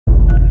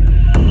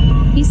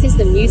This is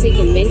the Music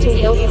and Mental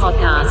Health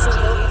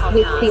Podcast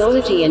with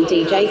Theology and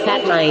DJ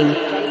Fat Rain.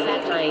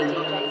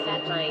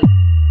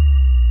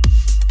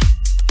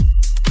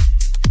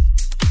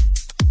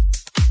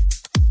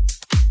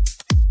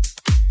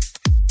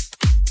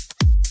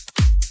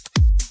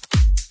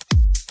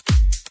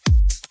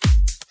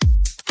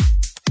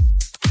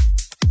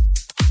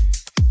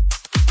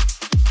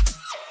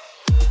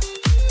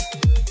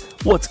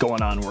 What's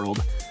going on,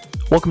 world?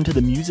 Welcome to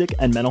the Music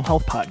and Mental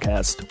Health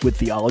Podcast with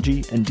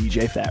Theology and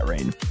DJ Fat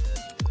Rain.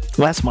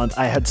 Last month,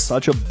 I had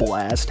such a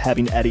blast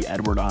having Eddie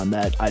Edward on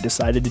that I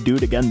decided to do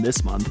it again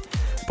this month,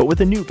 but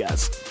with a new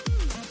guest.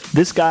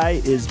 This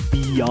guy is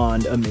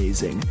beyond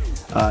amazing.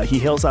 He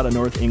hails out of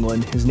North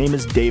England. His name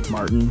is Dave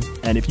Martin,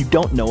 and if you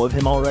don't know of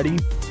him already,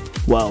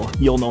 well,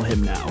 you'll know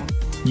him now.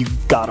 You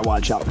gotta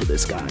watch out for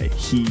this guy.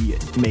 He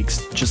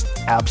makes just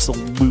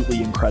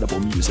absolutely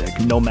incredible music.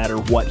 No matter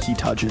what he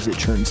touches, it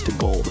turns to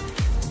gold.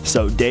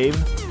 So, Dave,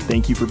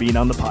 thank you for being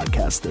on the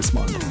podcast this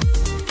month.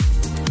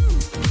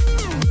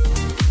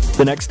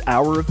 The next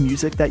hour of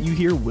music that you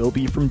hear will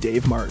be from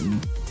Dave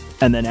Martin.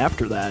 And then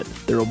after that,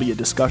 there will be a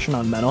discussion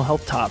on mental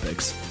health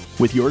topics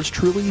with yours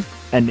truly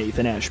and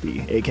Nathan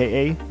Ashby,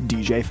 aka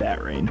DJ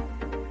Fat Rain.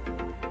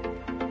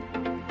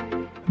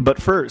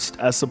 But first,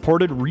 as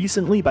supported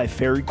recently by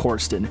Ferry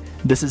Corsten,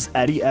 this is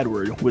Eddie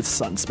Edward with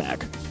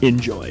Sunsmack.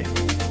 Enjoy.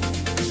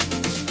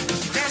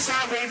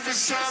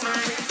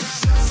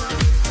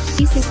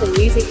 This is the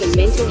Music and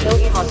Mental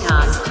Health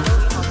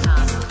Podcast.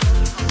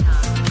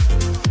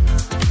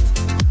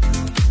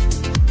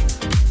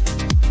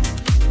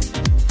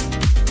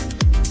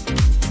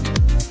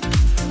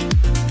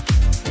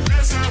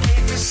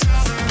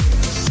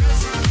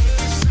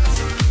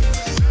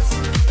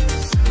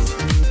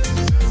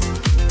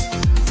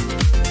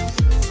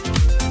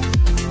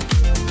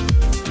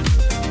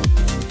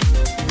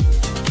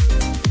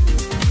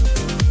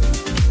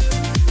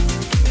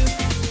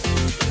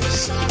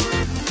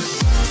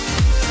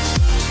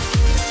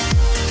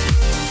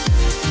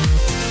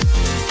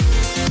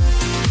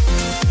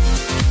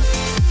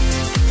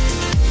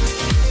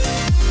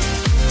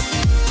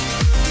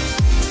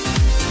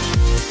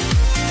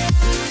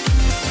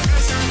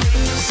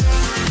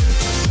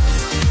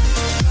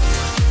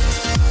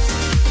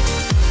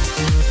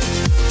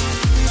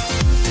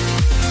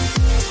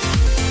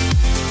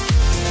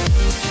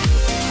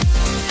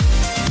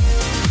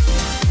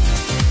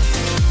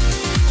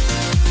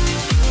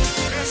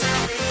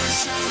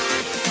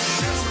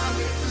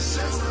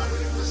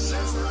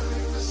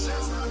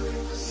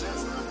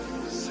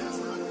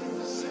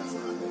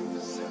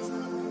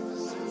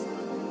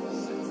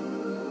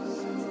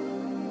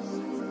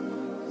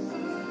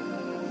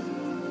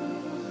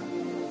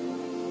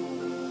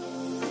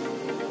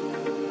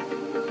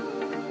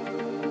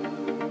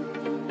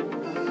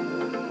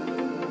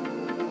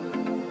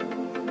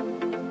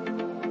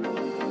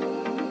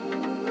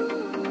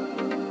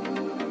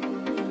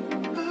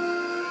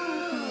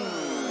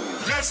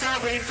 Let's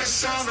not wait for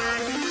summer.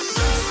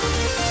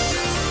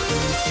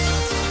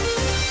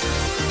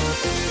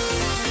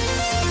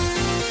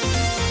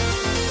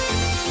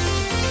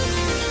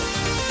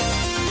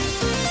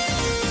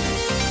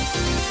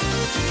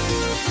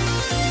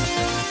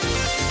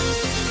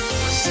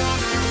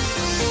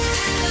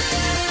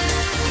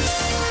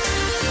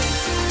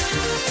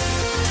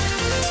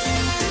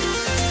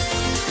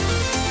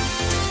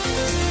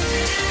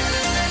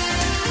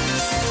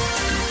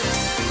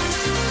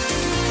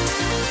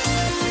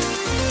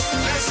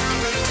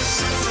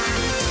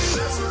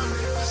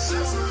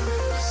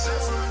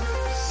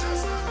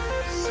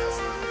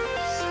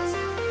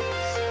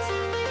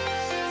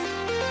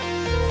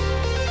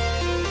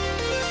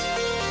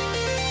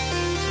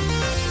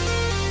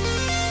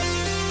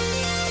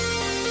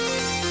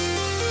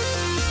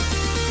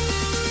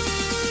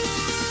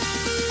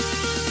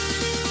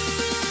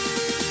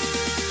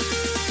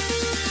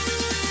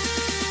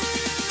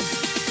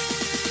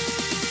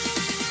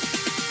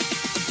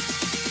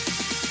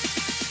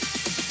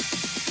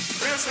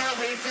 Let's not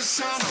wait for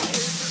summer.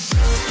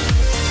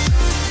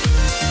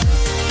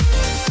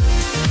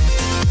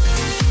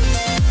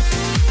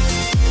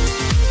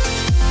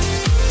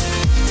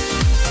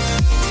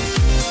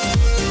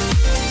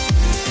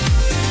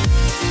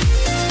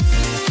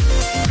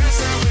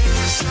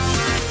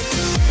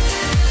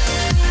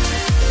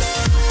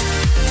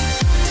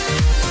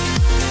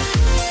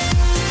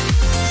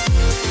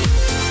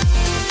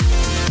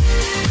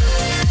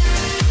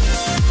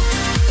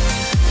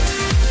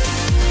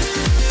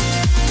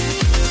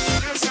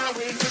 Let's not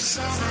wait for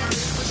summer.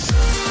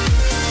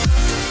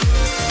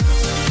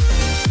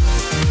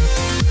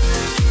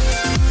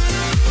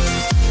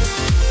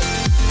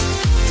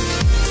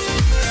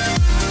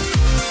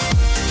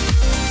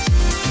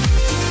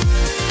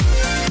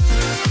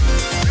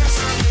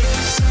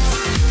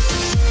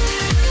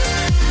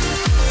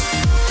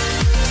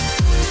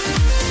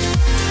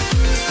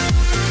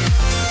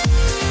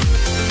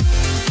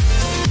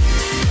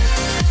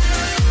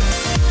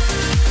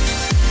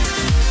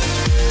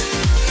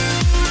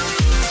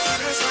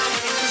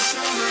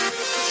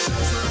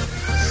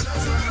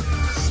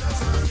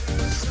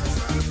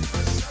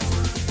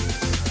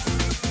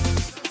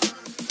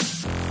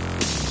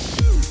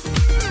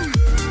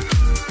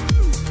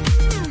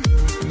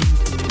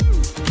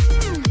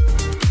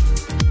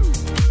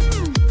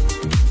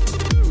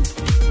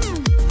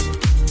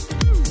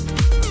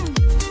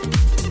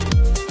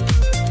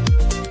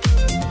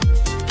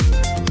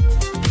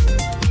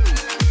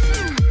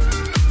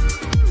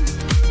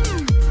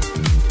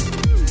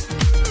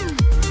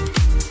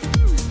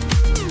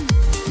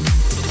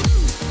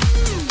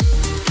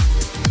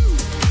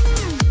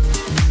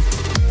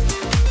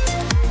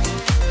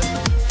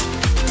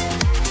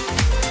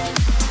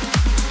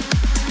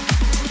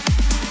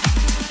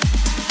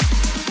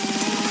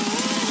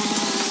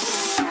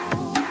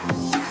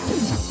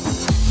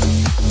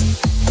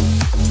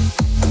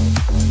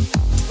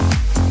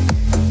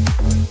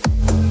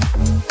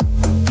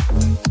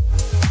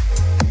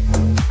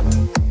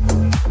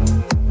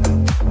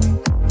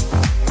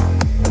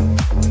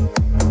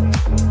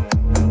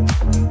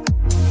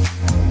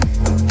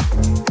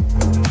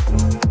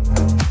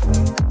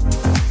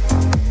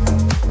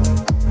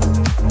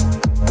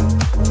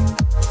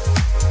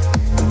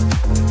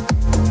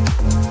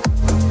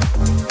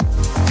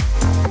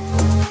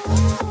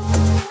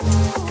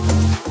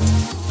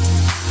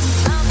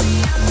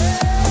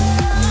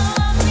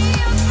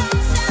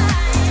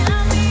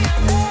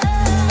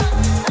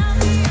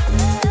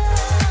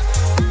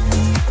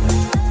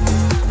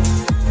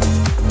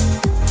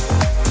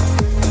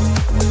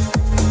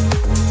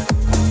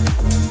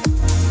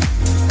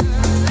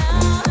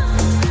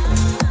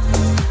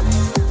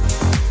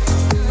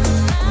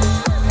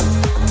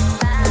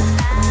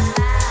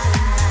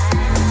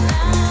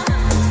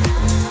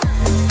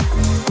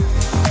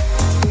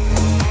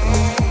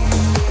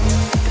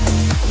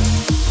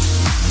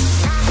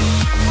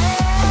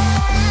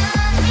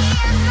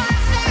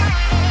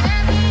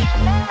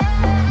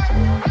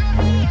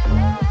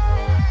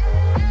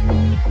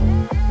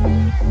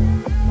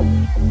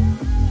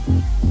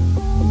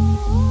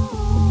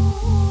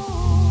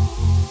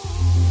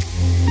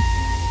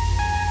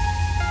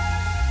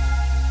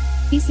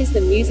 This is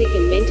the Music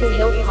and Mental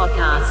Health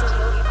Podcast.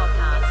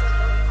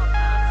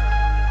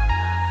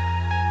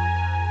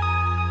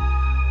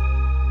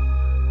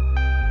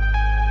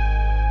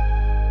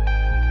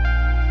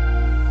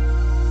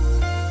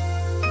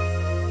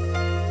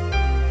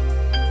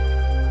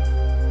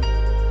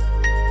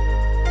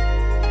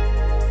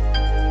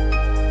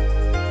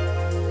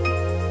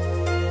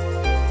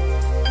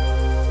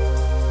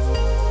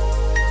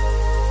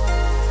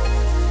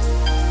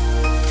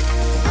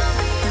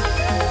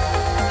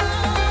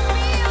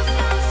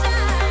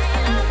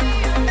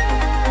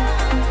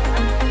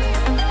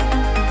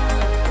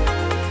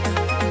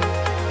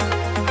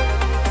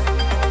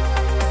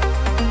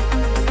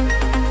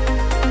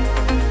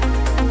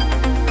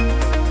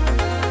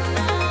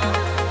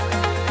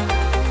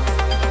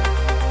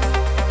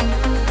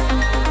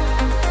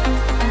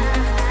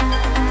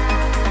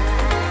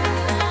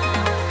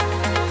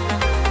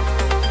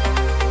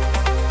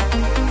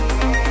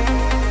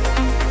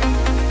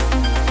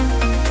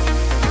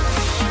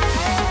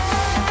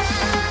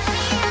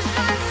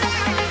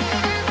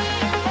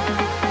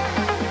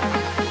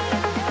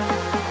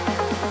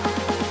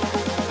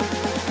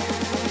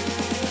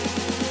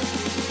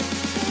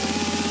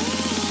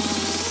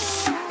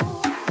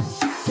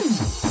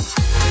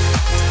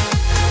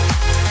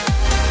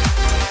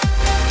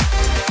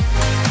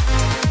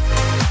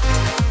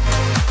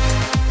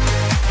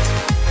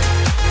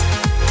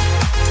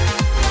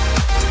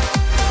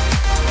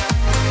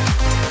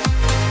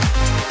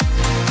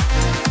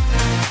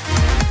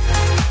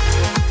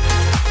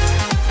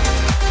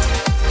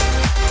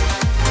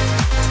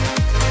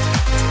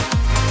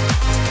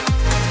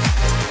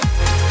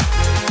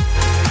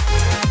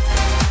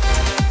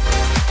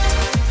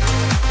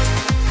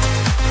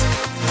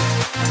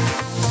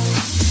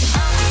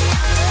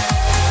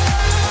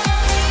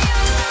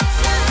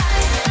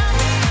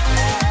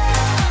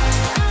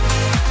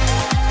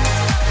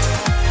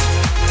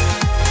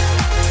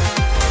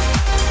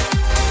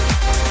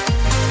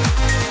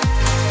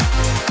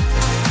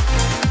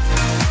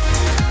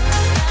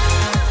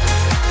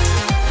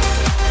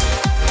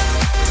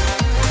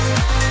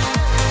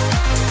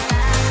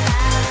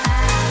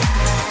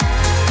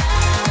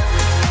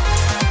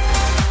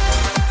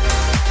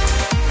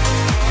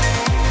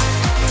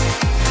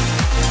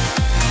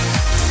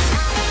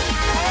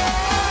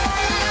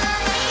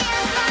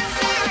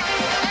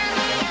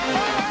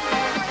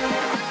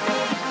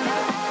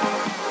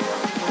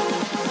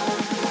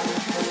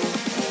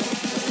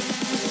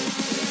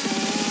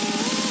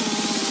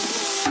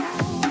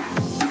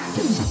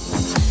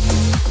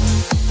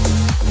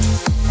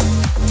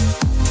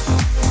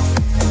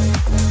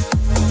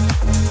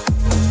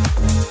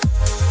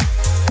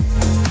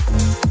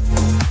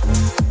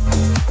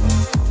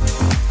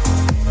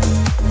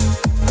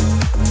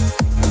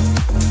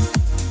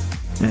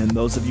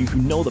 Those of you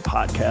who know the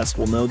podcast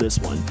will know this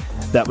one.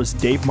 That was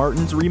Dave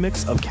Martin's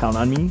remix of Count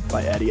on Me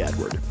by Eddie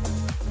Edward.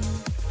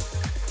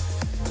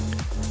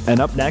 And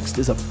up next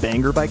is a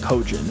banger by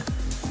Kojin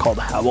called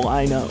How Will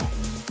I Know?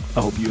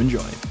 I hope you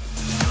enjoy.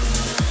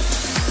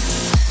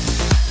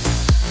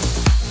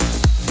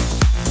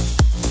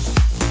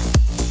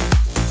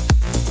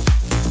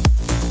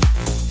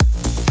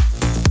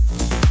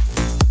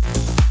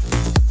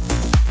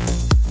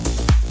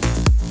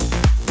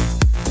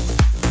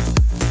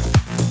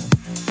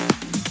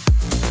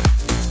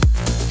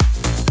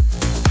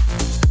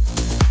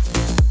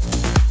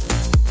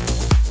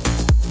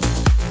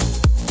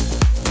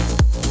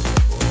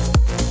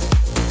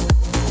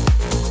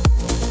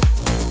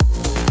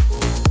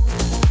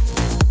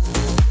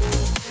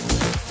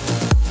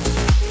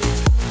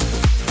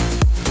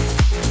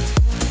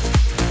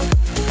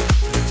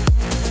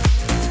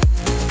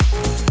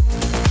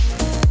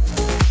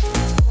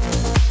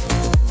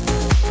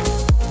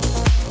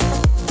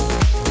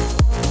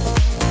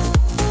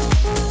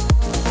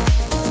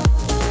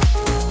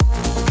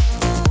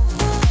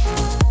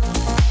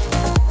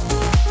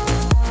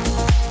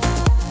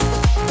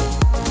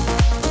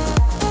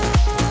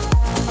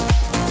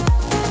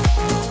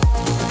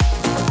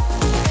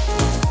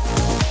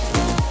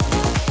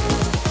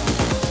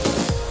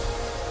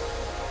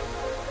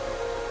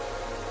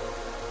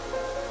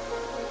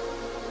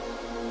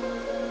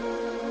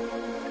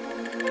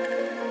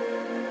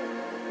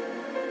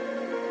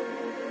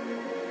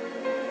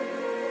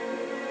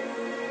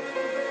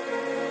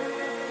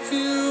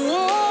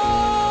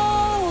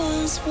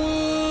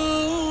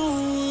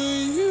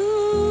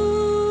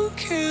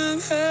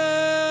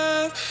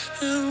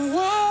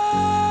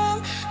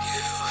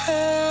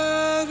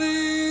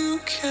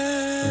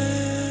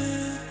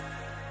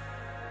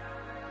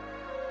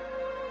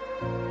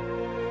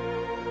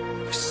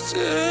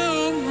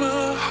 Still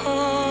my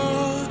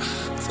heart,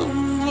 the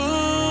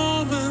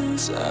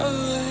moment I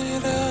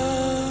laid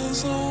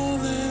eyes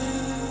on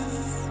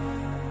it.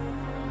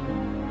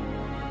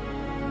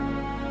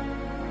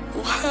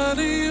 Well, how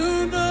do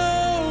you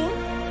know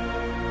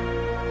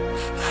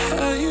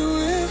how you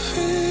will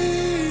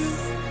feel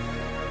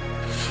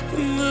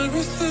when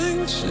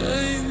everything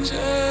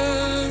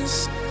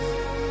changes?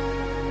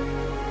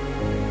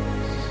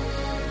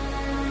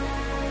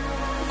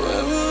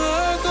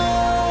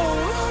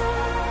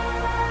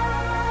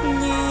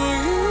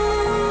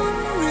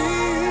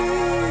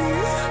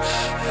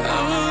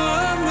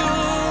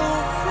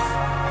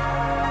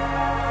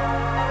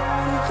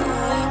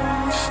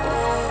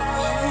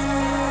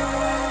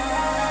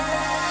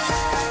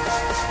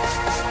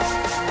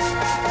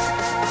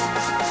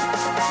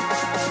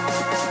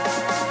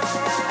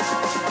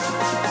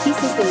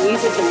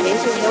 Music and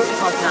Mental Health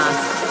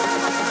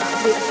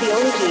Podcast with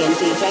Theology and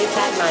DJ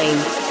Fat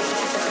Lane.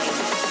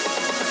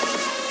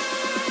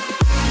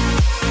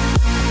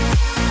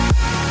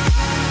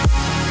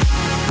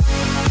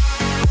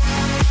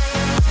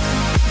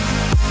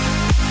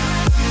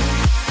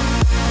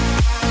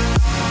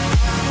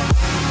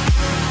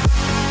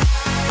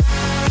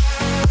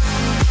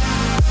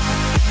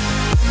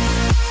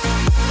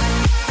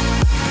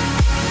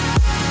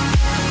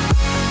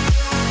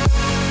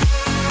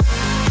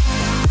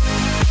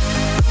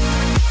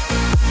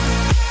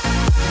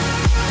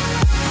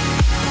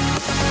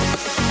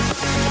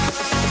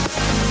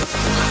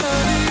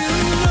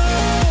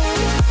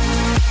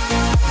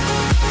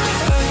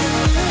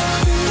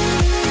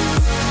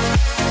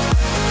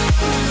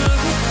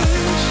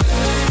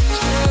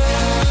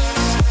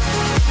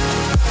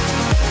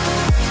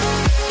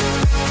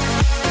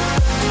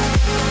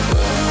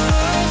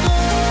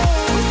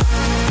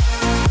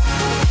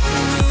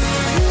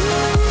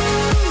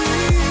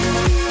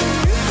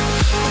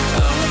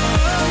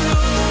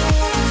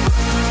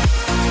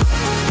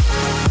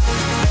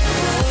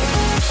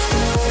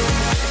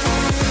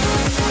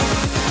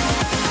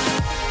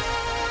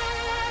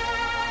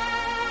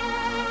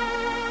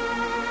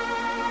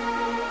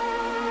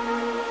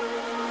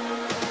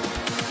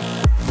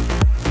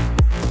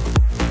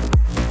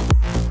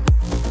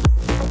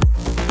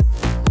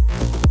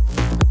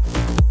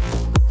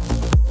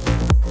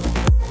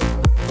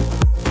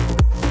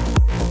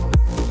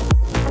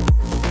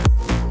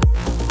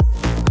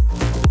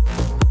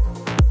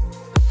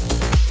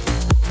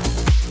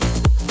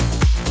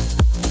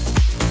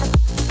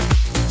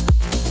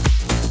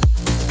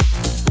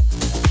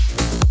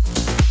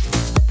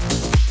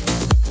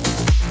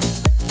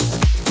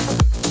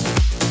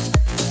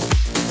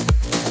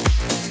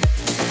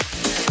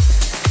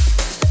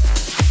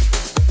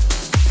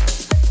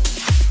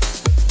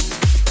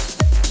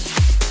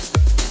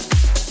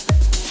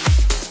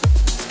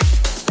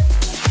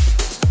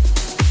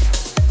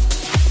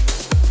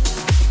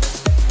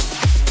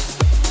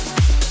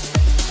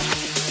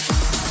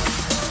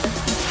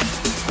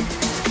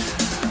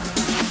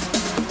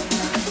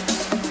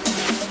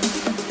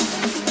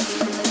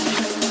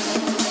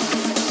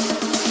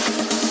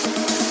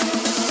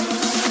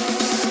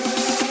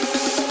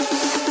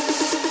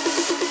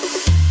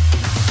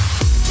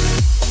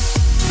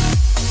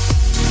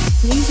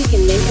 Music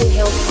and Mental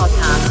Health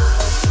Podcast.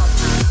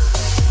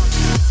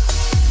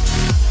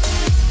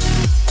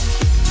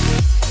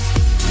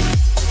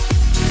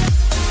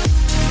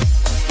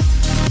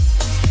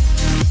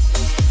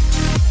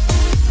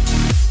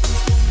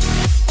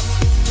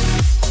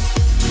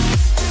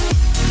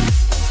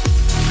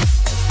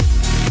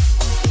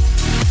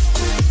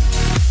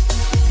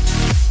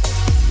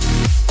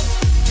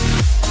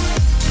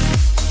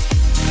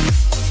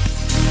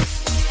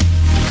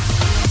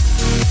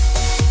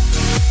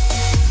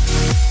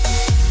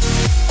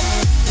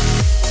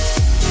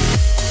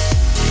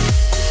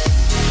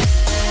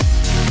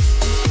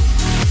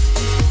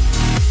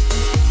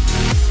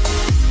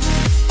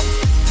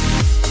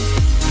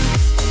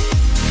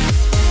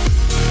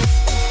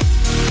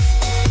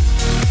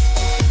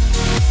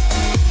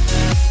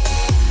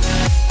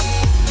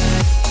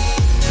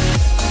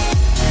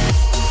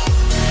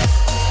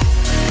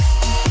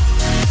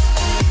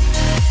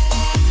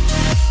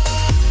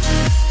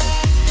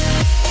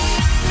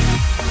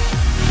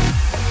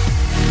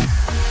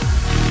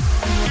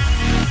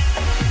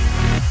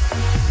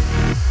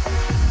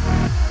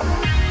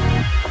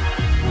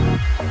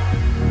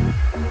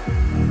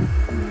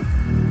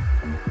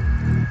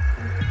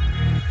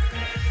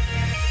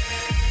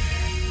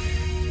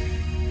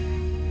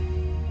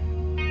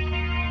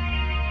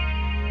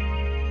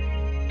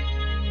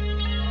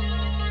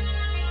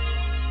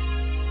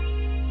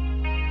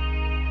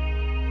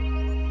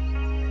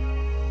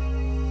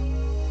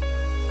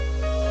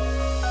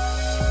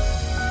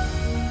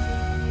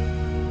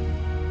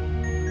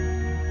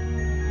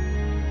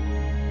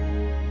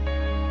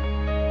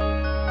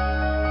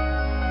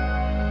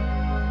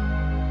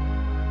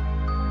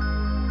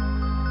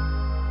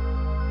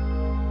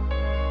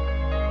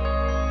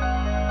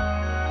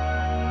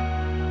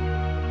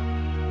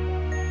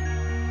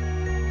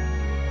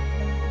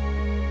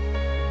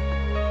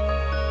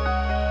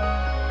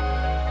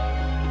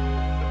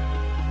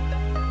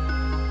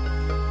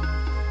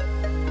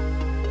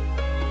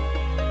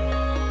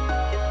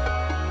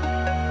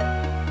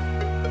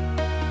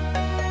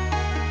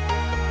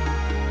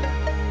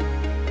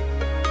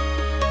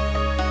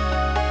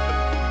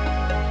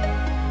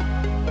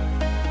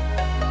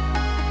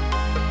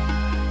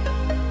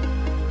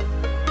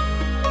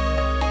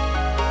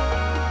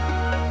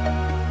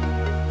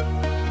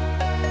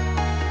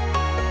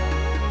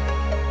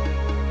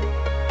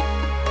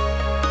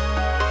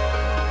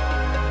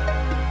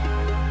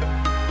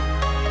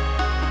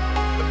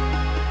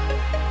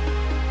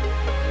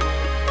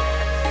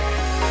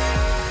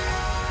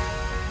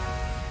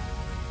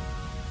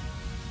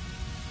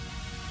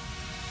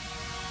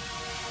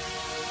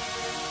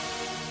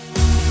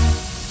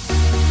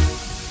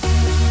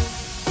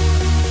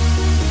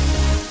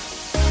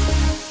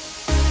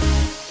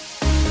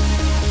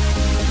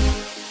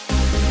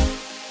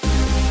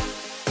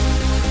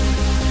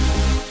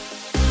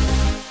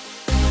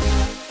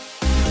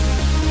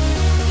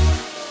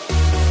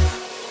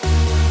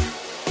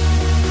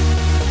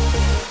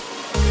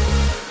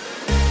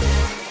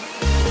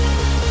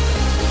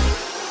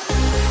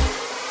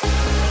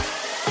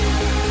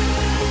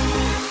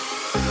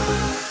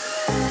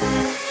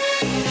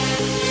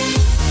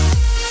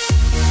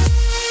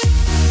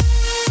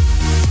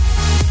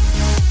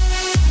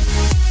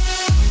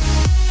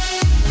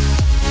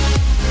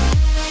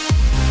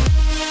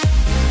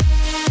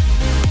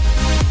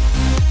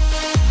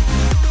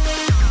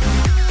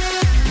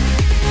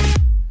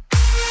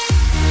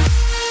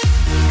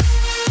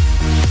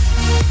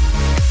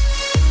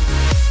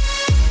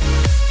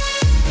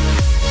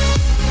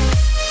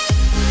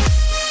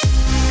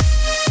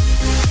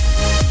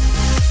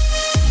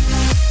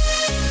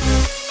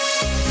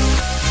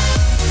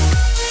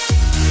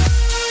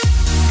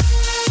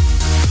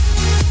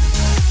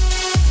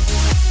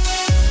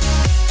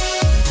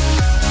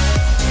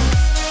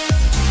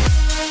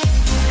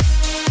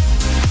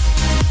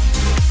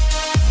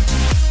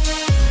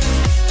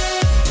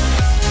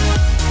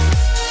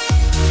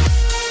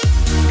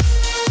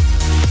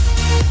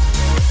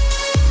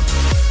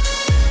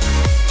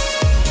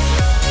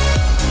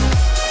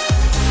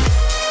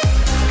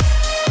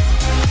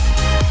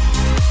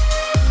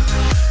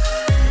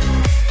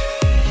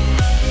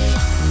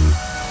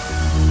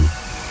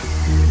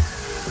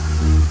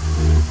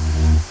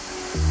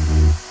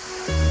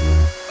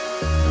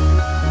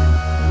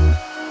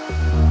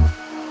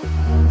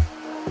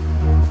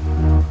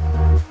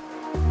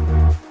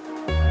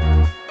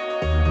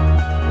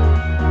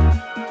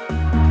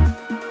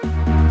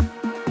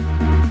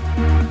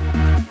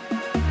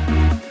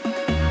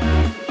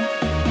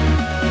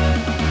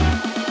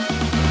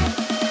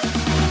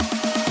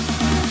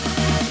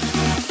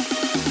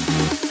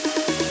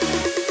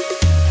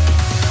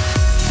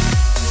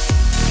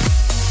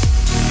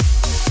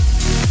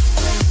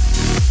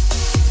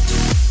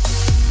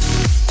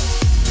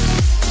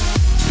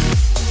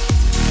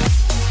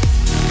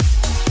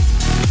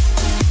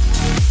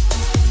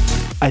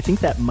 I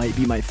think that might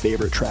be my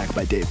favorite track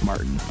by Dave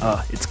Martin.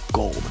 It's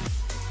gold.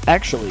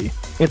 Actually,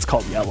 it's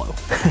called Yellow.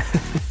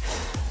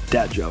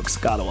 Dad jokes,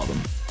 gotta love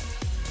them.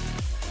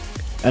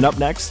 And up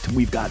next,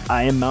 we've got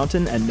I Am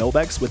Mountain and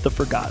Nobex with The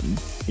Forgotten.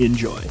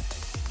 Enjoy.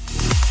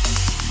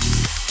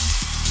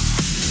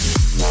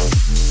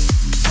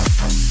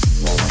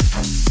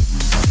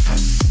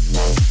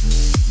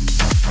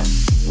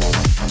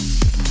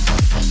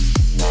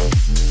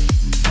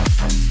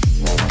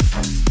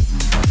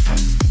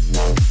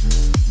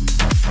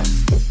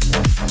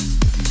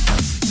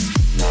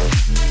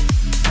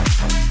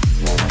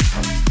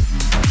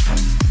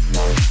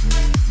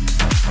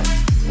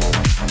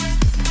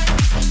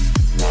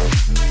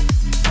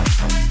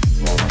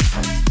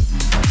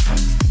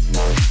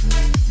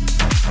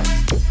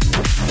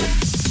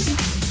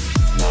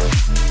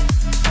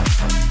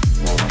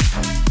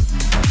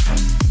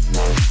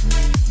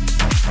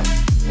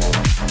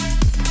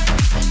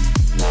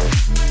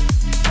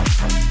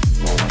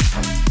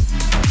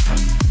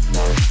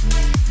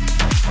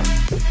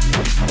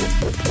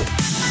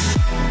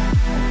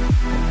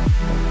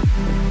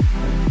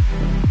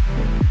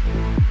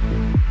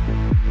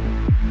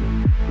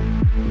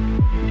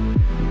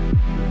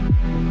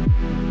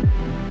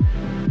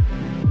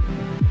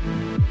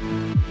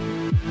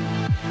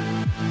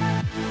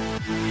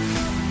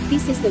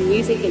 This is the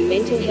Music and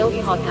Mental Health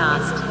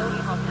Podcast.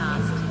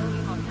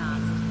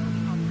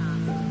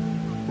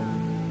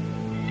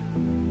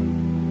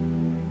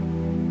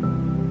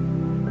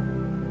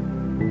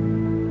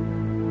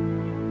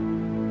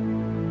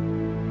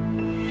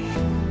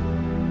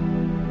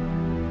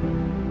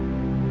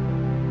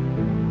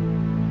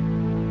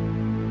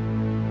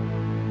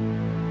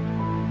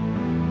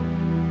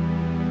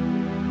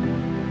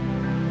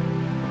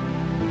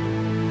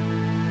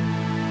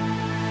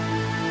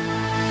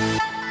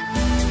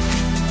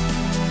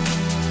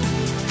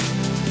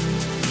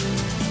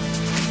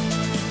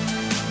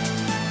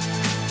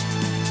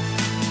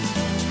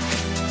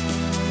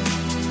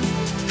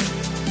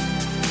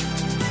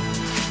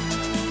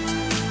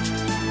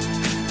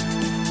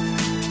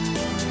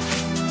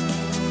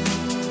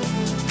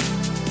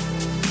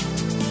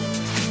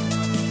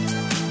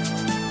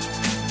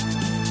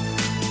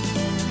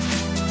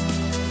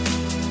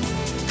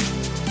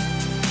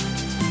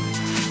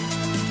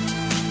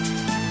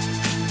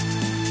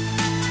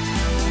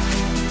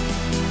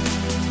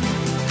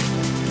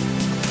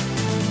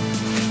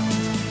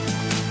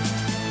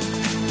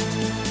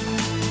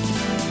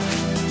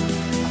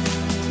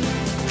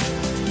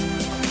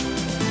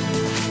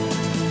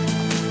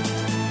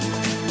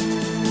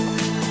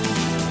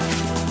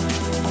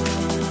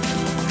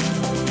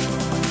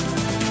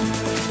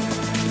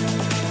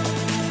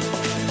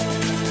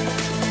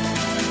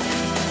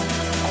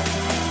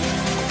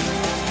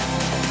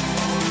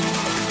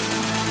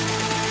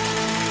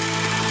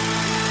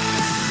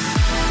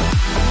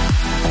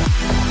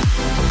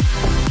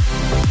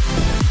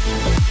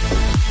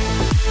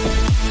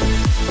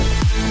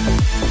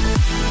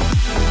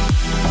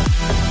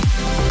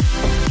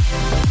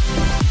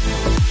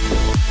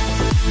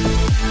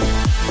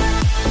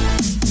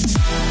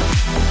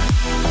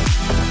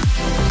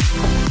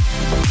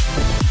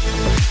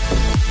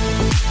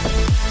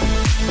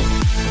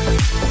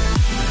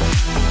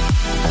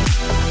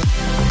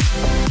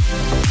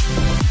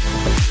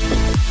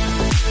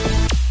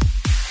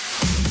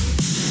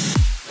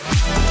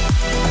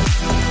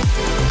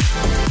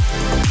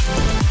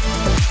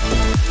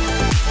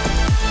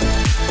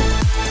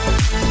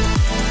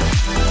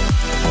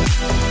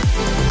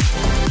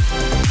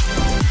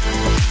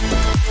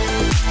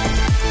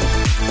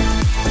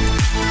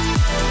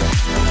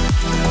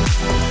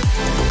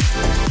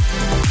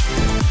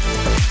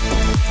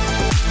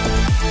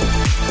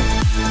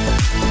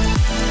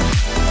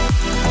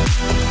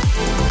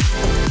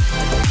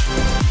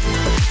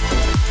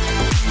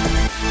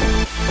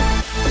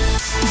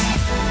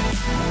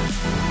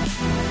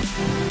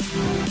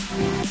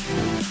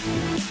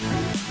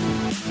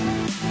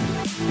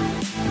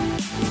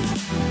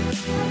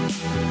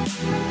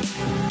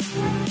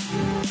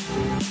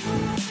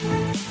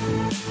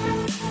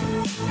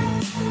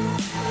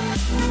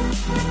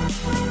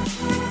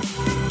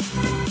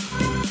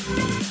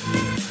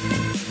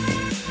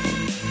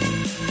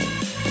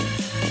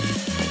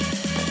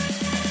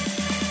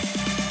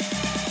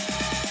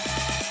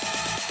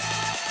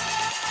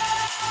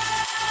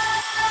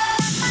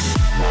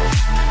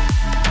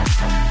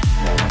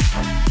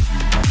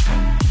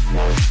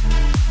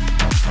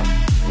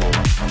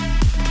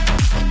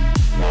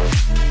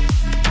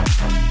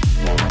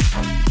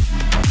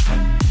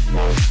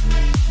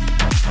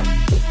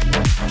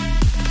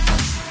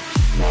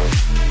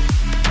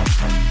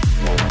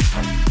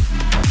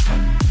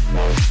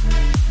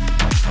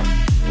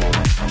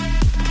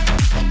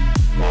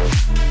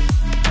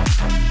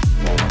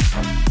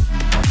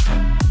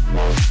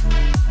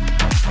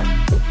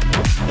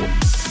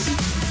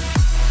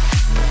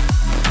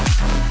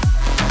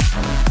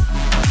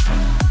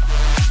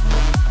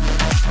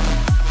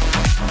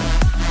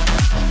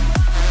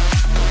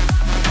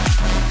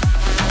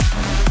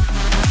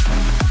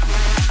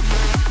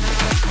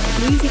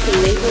 to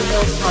Mental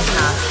Health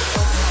Podcast.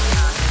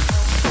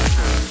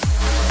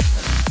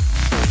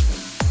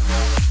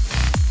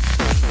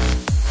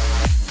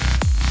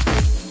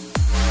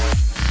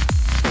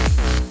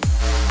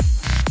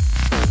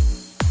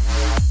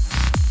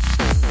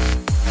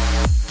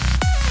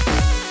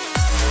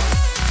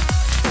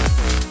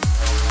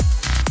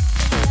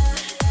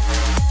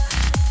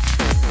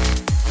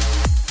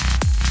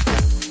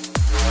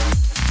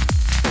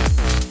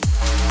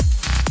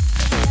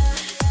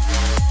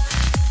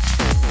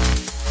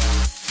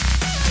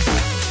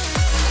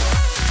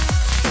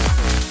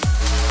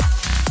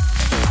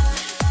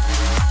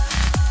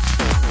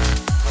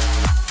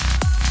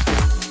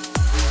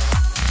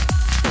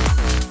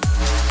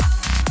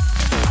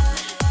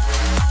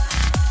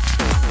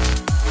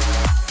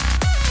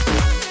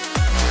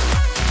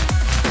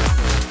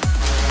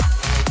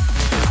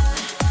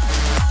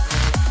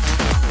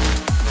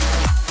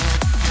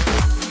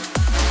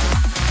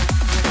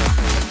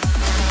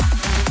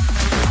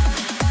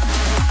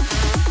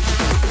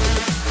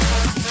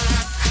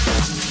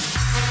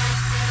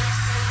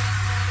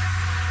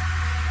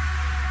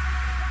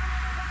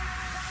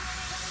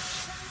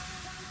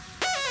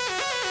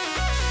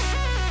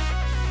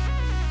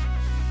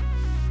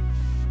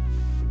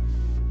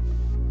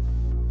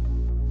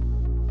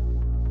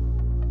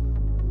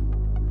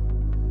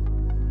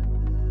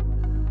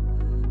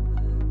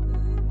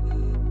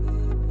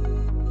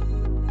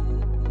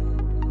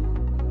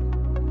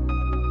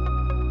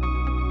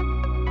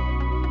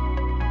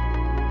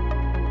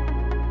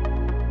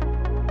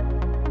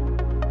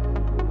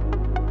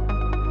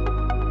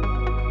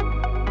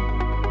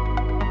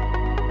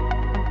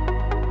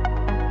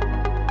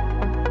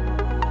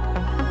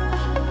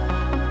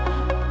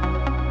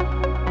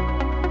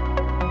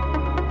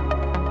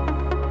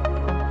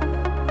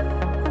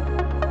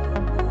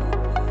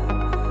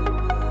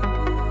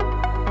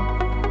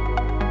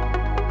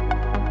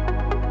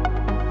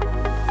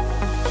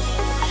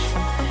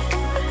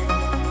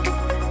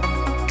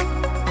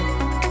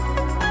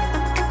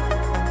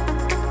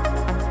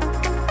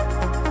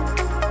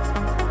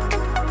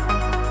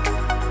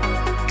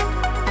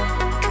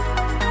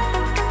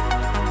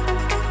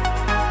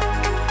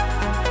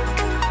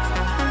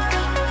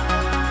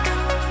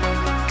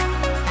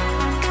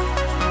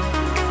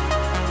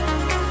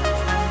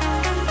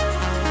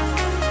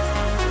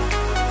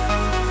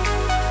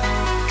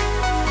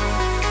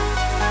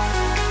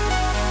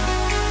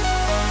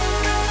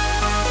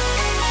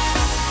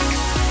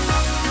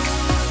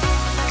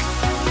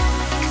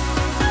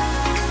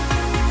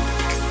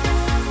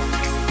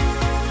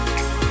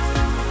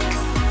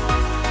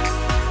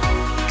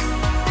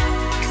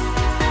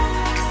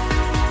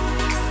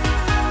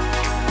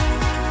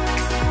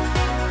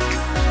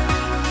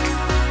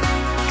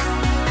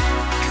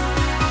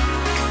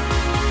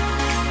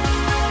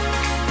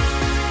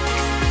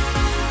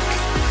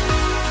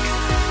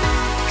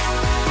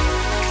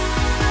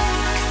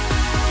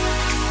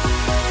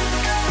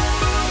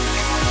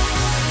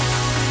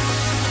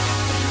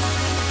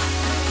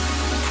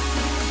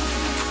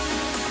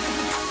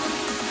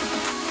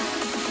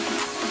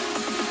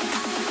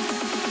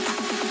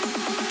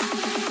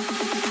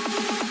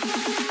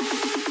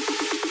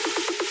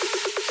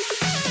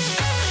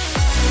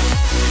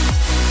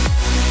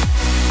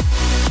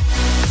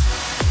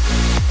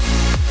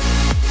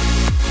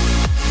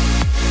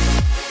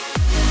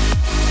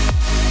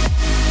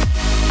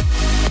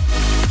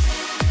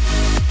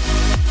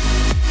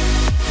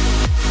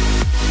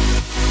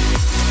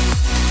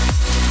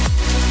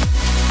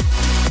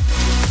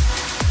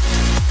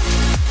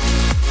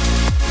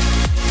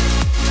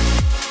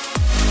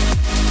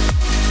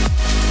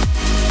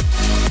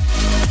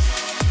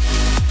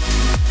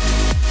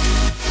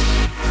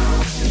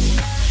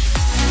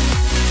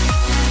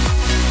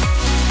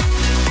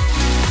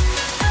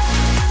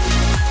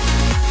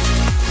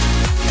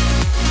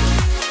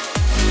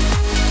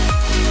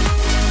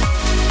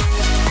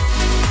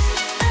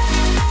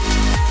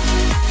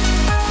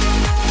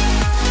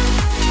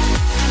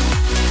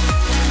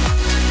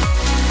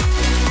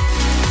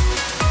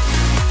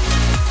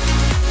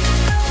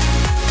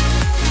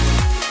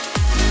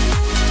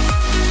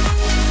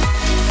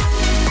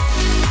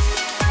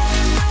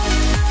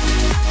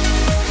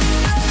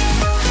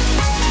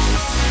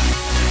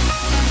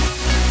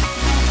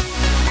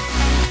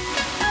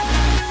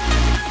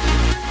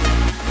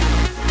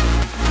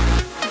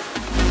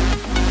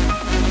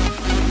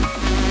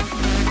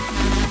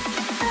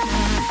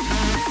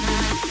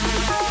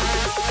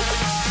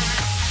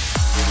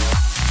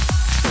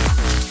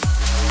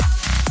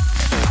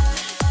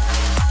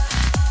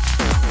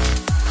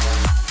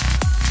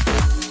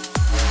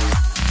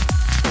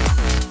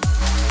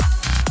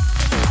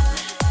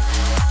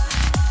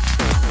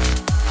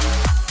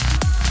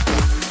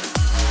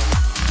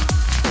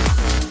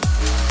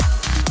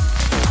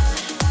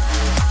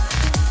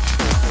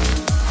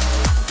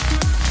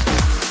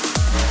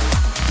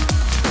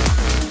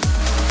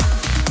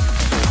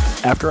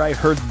 After I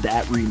heard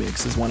that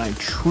remix is when I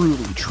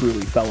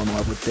truly fell in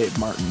love with Dave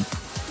Martin.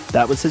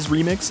 That was his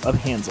remix of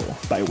Hansel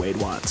by Wade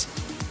Watts.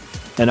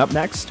 And up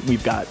next,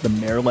 we've got the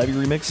Mayor Levy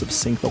remix of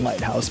Sink the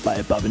Lighthouse by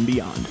Above and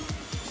Beyond.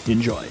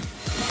 Enjoy.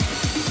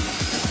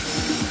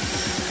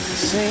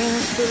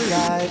 Sink the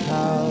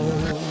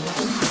lighthouse.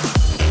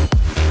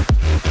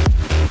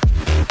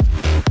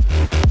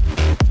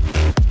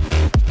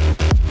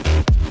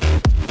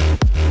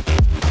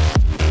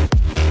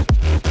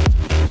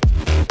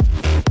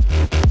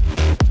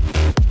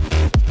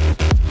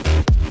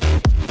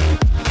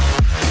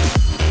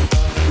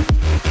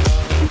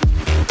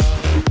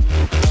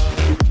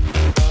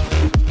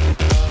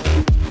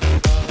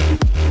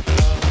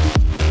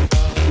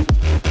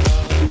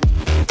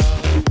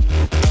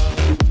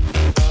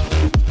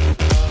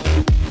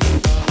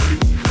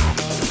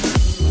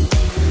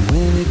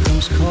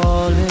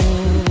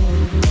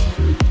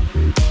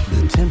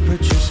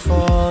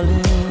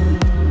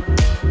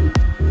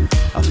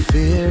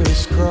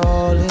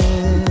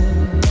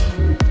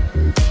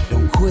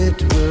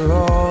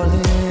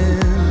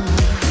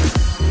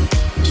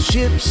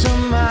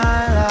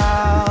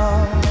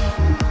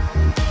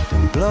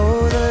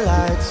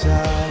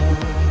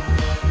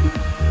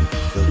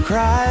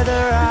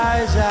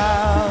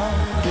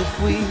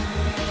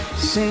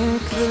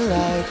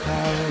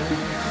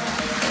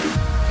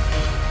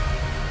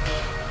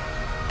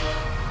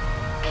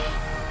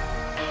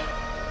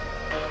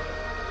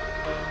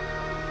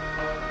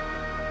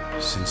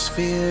 Since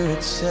fear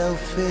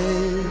itself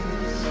is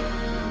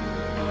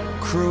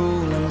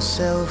cruel and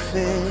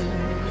selfish,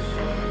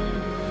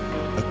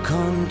 a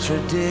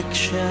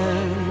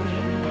contradiction,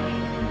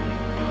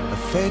 a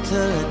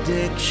fatal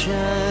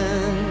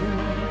addiction,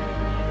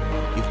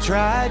 you've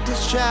tried to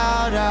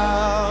shout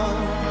out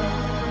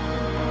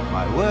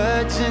my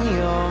words in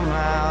your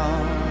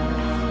mouth,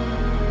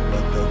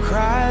 but they'll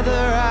cry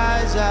their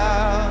eyes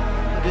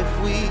out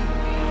if we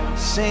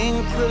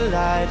sink the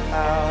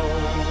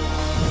lighthouse.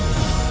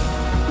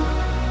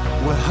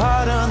 We're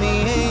hot on the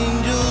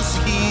angels'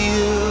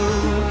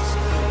 heels,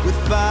 with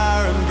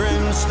fire and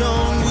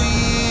brimstone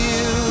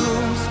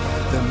wheels.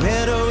 The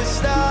meadows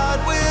start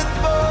with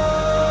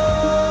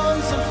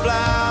bones and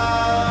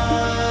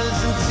flowers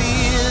and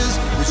tears.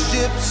 The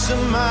ships a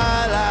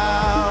mile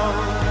out,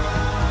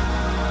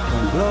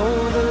 don't blow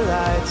the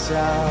lights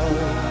out.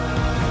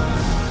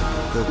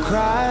 They'll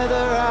cry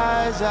their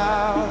eyes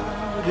out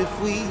if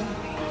we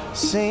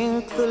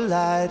sink the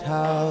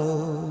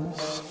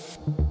lighthouse.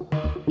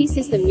 This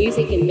is the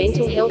Music and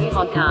Mental Health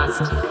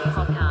Podcast.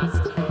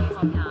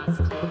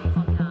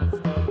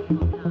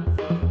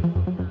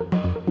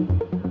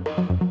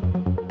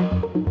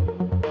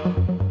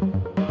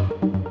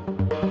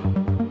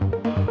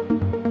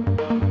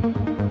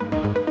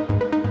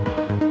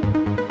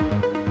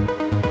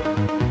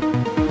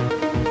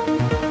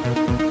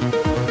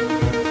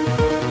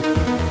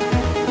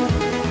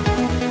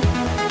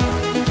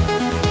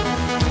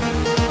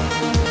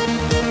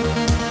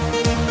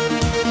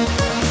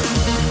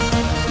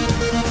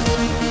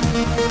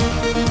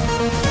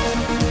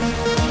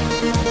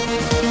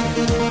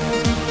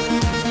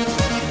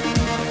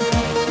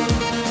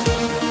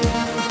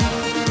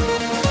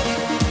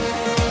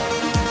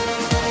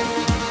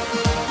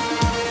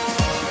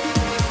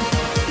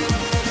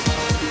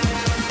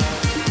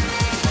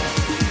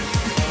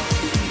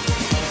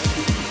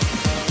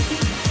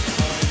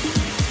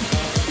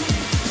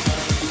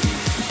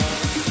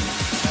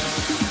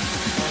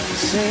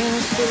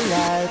 Sink the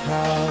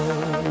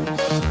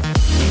lighthouse.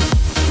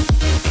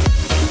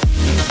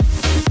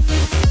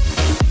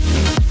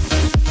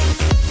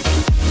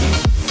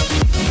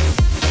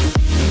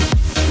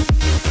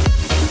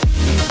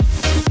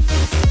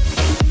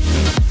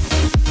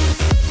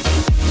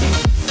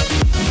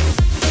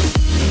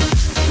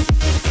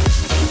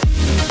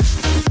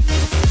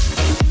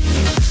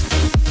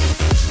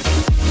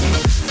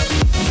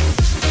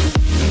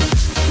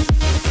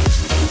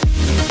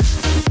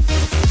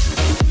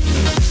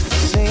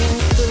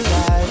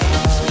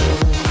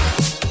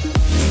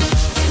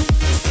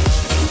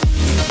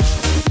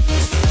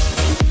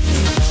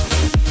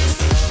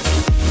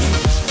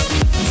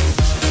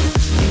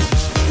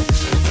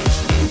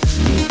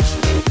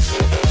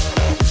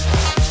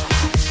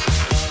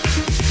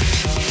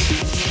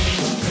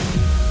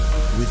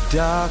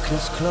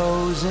 Darkness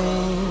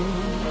closing,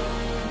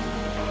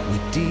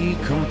 we're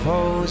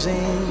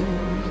decomposing.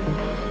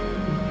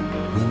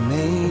 We're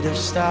made of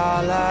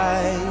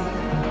starlight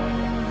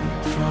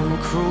from a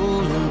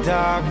cruel and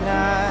dark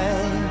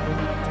night.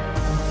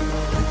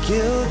 The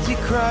guilty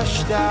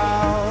crushed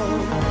out,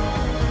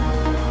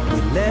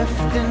 we're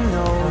left in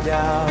no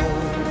doubt.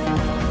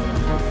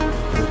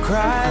 They'll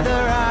cry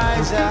their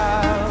eyes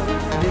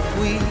out if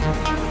we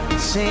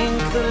sink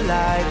the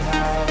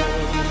lighthouse.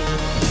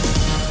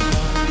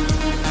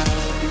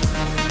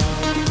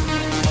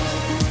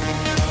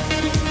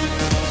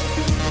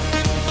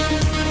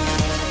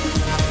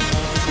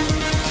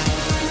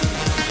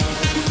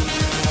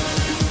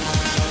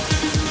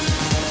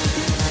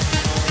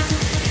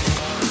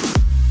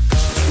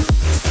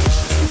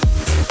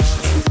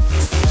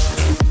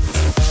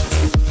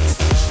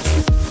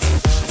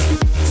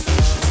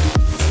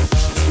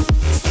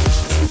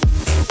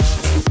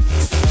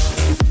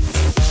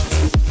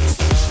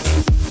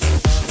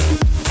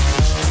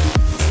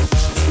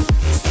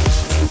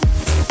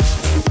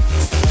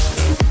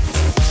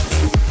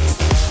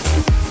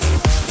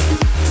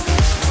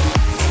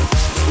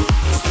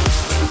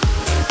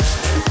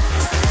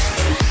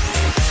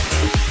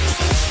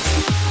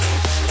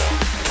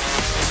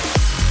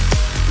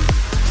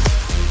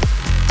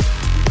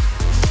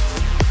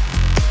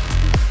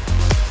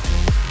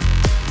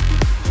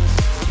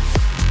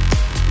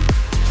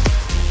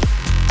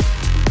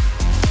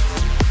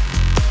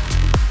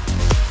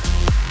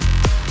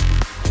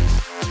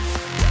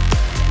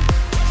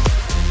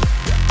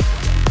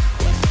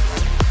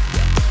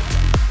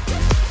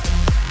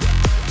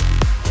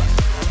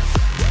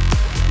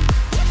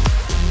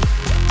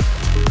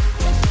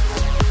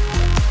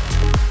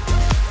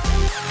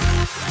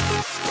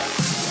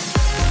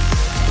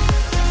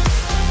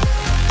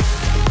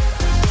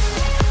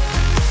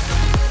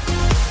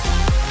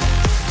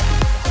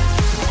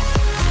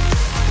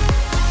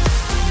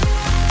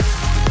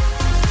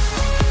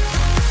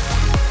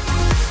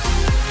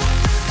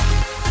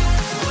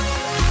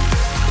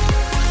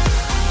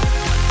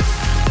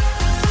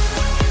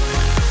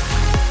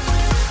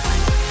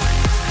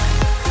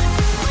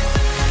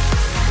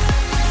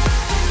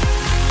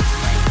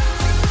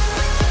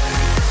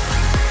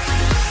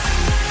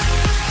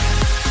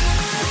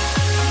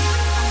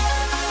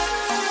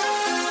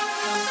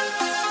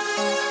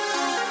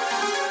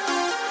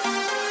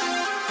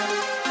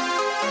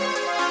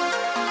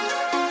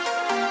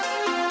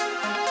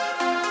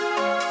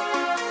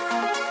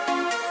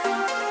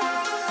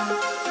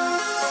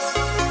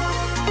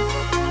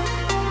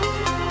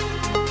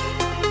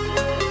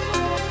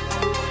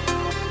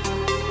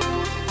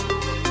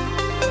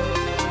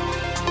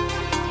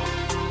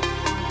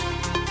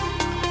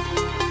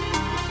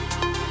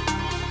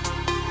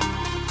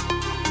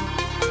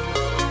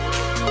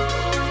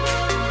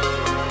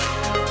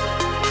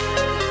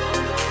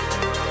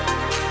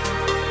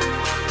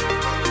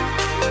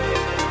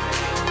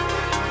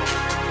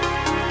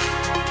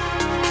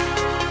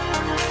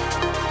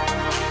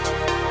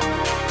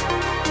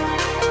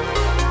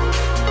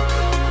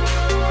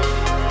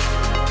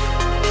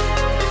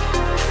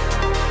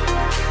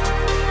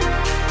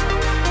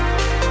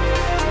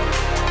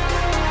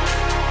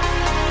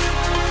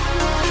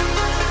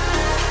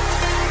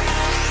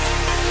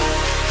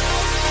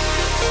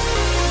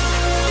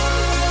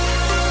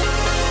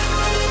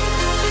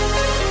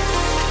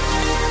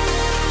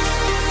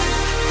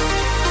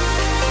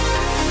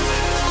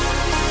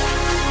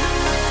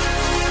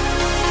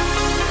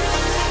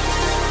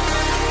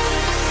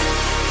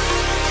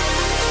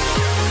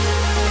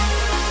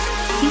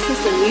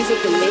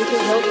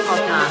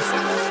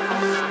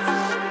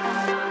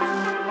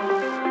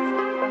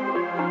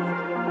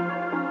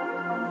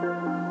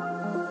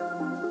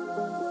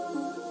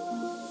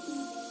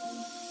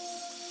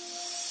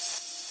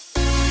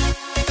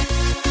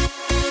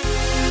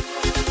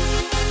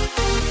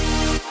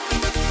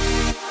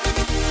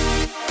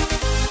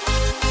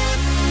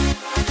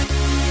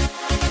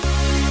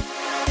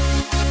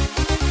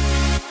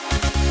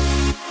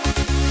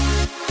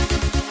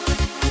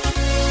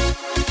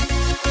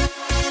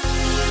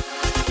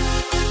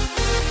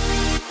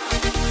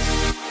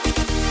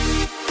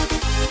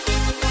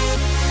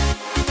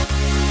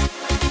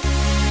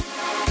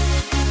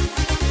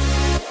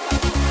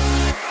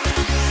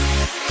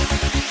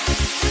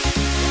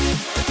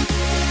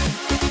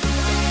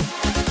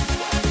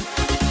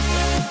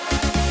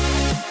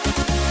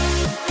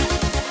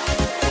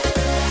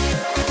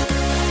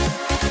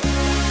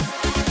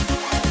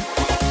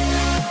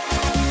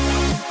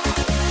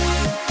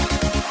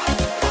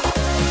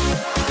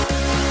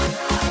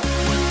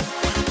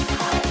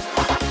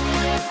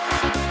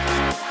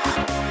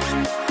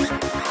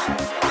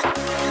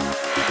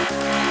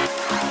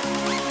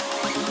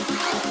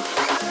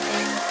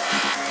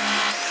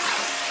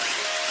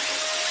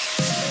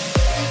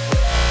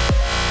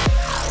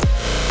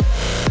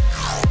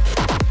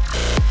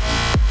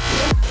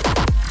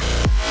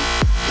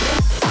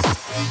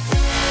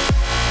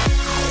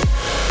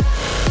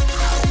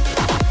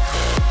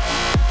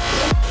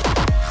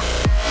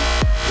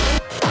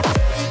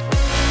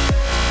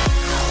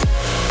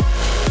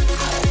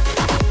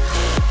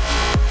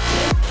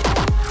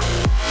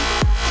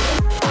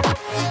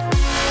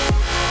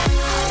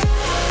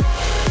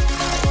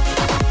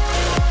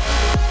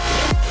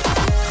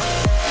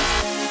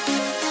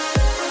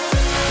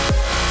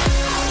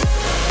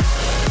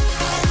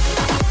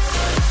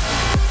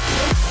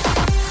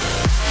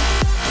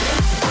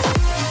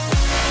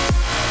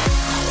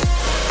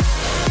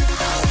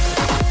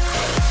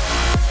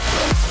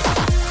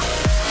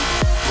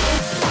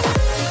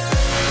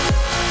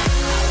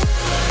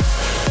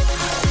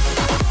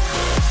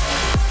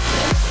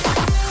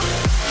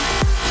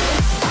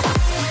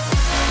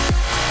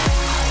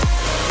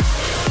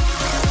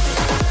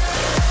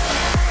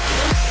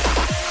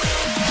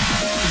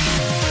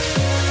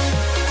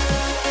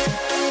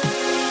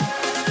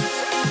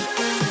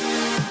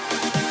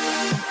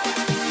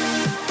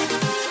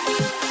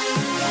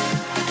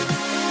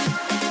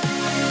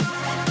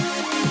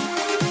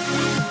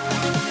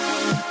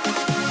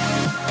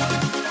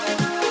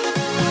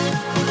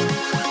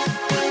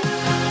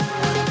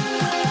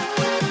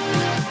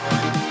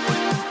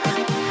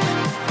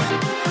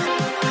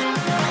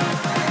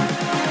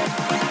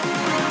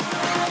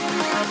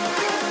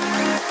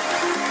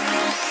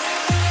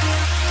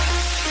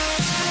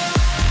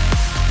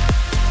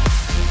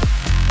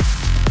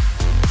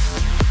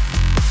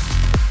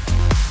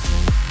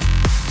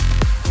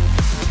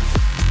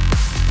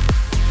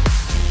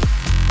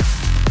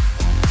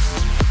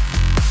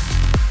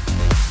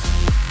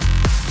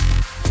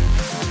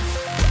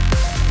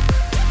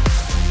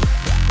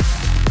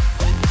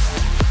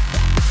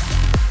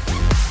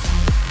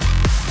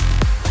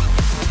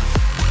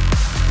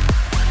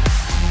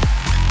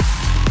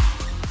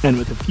 And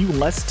with a few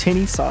less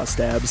tinny sauce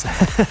stabs,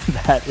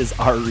 that is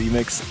our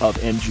remix of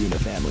Anjuna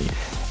Family.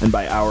 And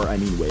by our, I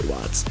mean Wade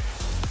Watts.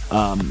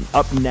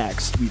 Up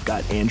next, we've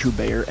got Andrew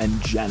Bayer and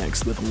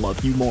Genix with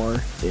Love You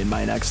More in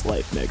My Next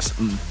Life mix.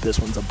 This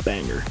one's a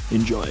banger.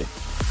 Enjoy.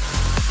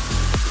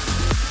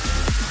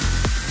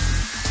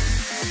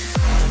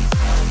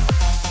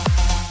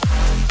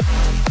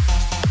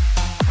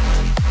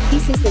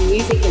 This is the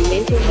Music and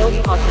Mental Health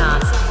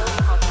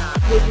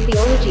Podcast with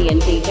Theology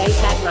and DJ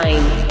Fat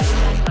Rain.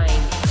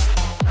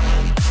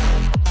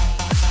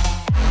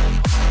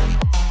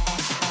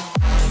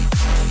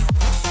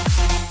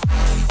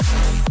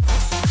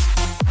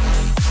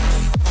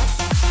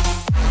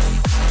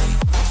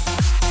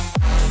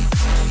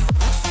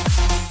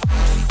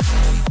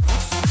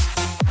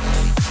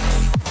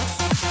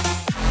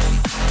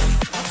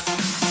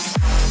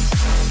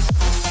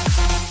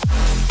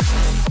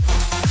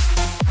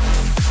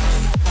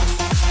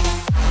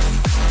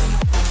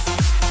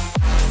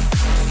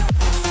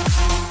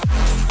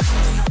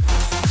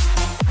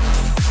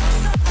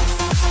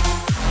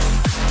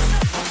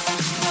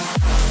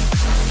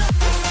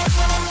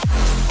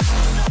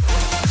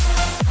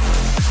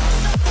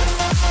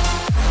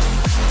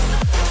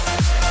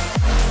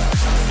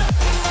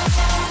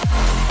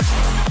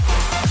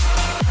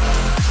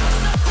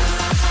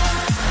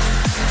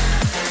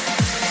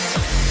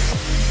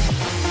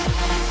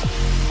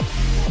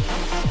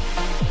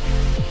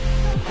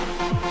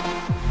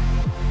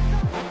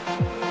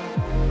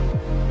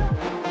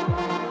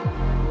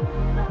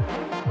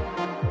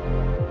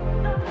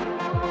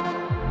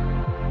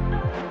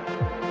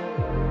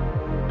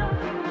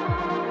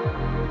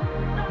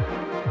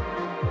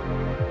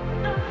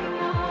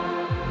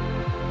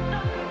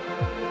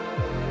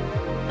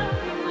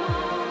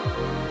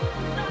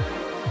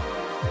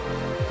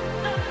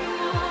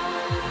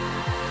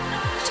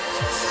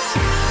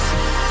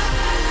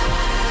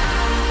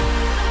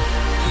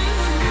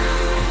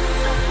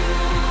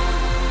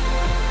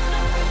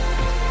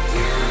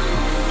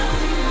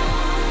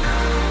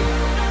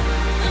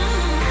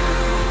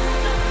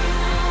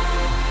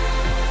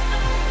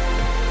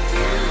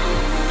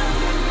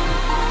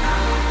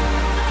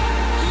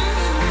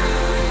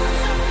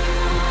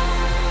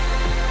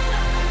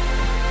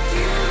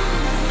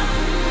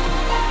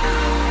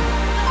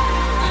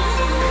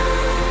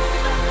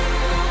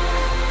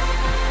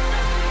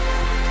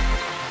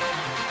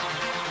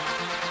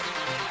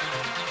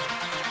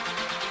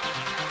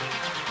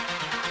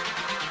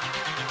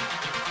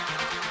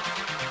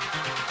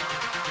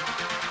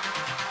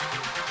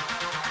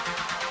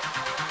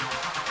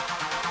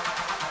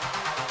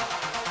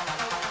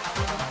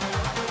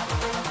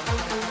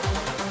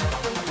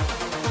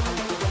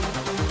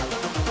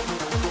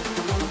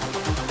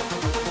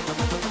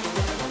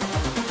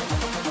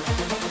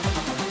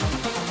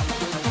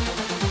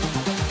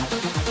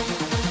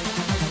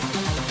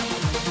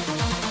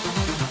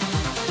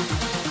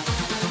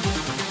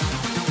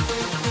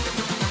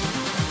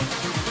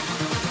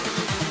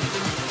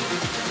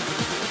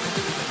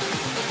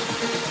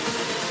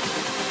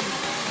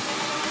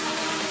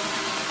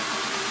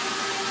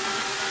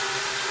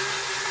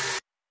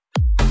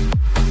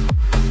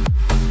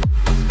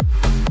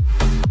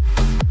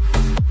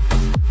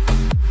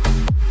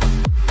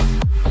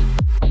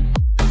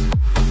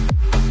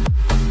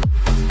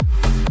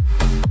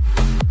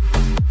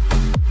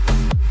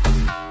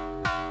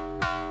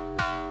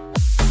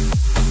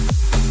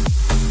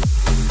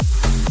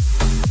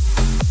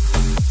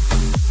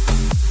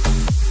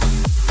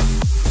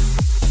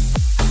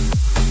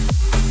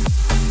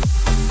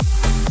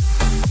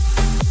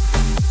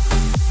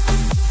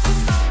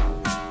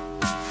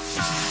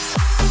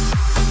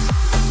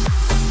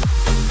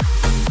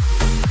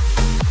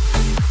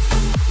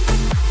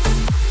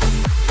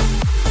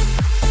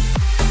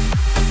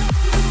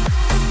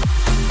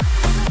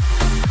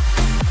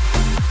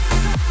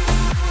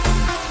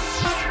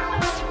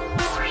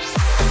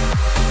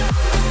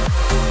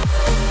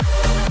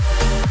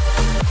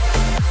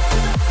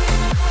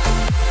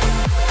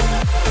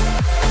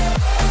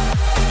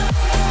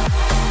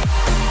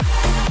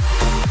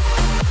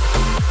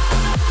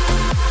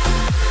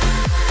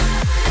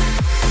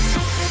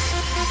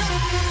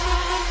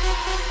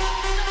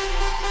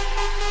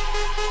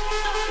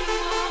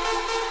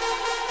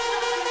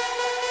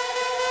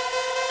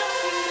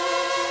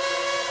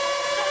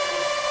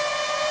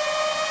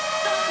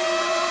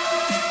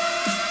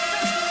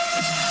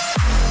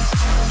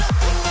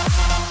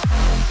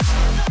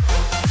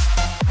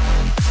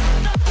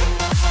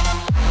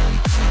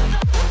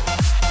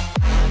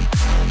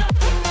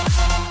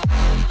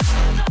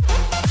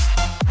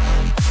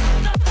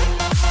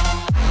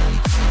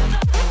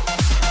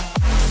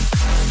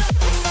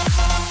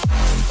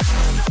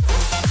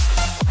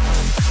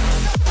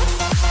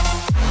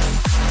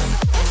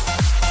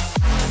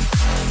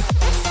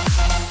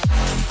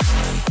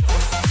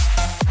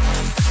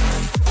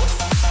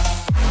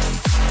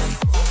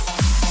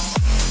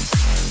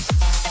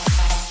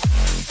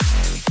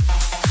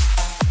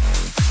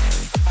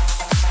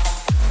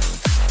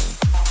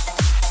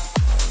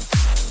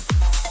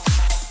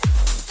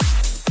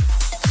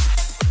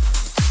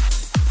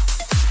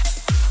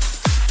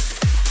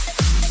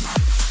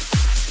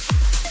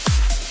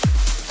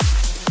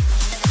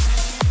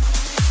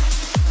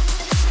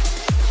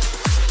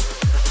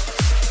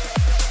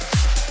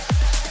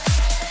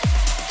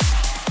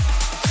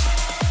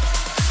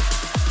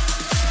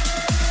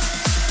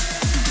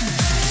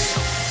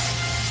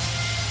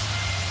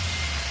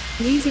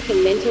 music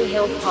and mental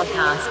health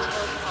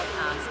podcast.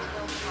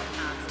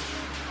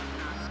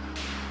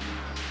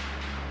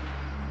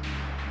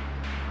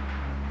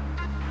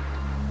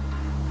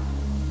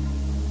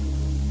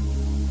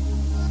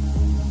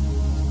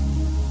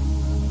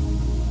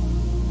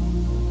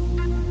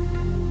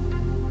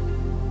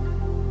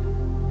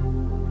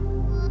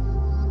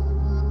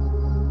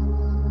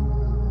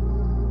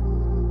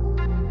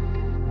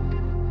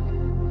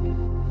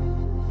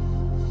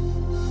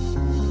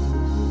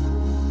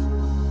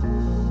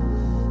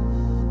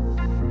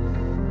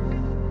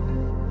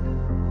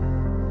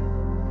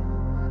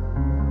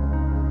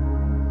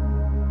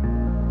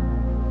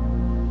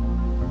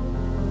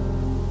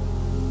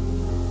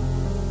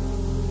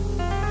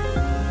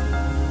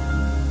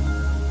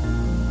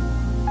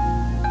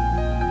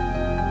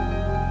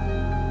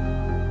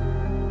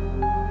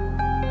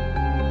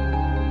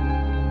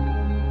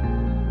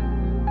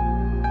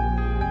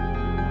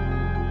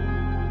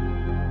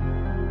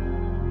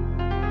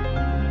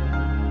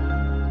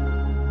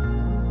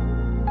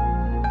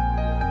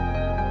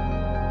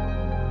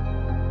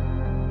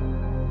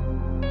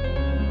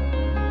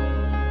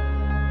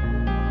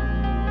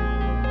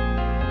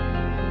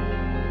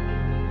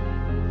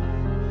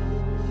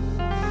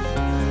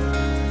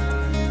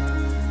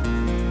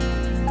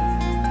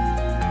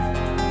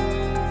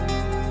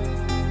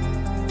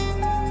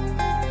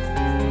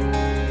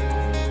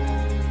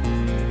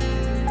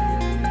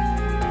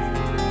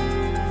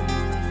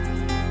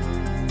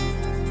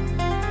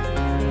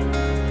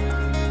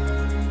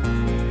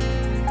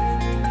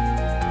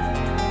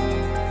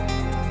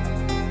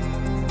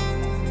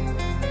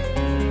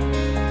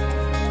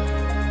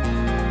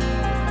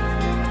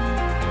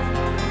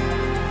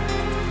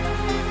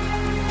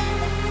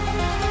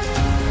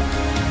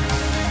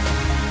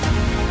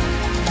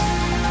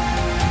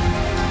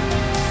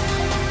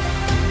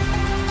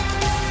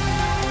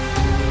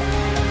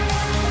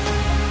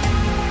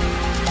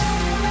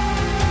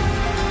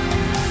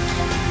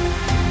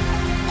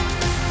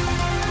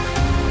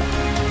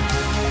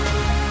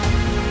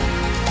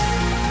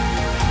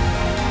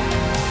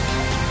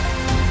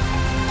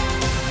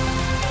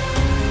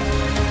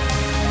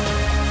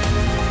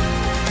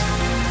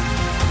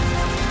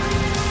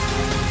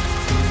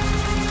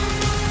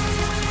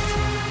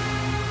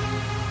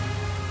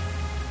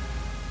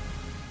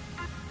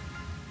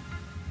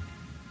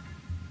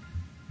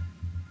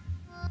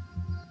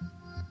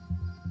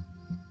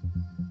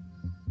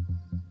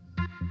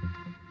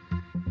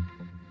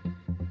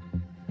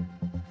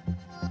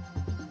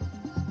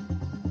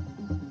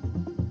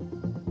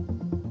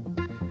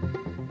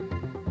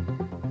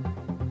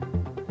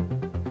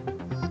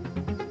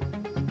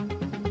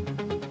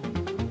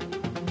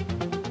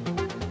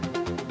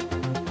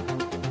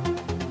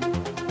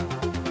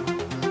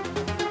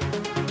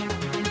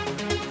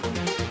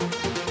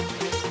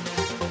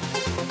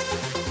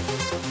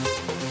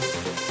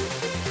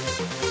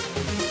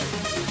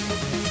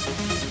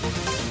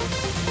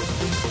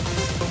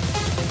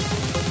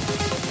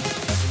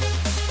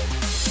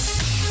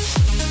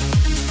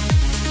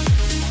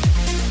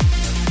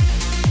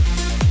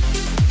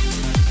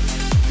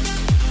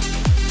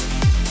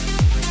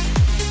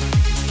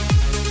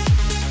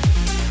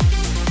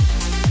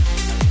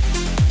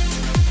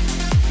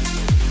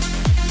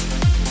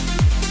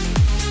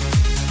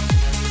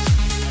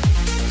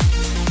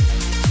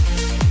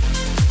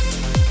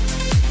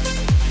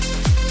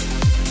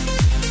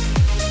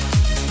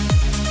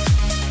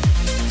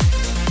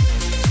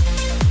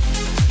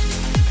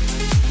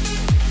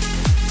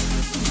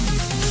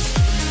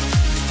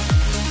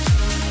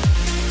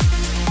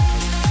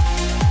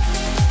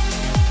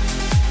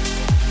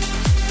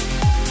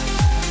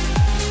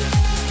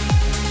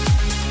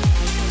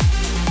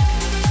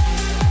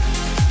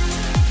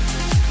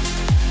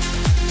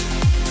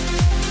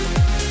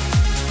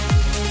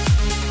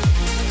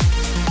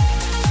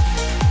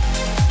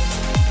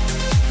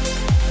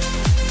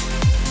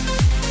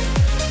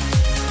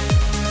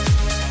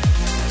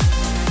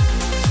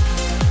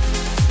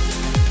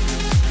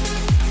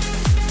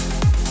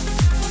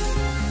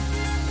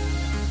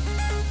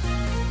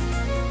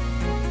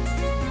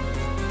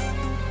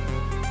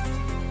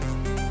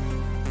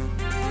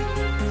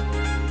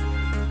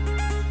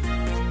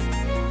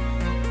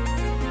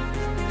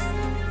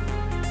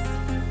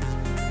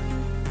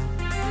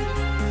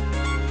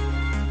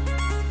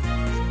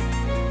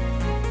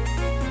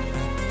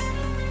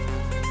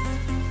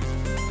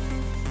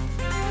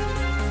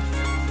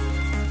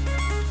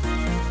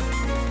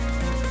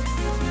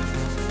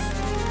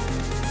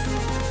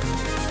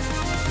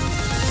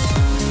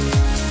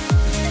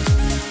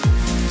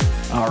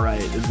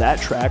 That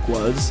track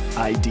was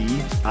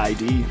ID.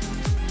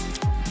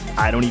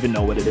 I don't even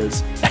know what it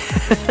is.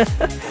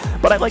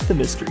 But I like the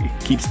mystery.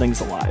 Keeps things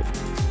alive.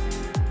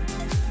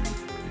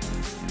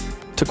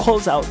 To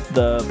close out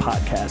the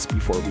podcast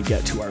before we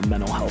get to our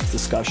mental health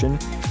discussion,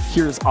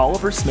 here's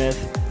Oliver Smith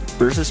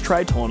versus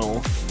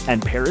Tritonal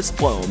and Paris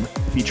Blome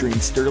featuring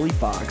Sterling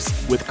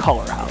Fox with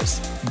Color House,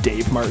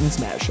 Dave Martin's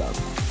mashup.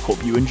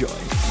 Hope you enjoy.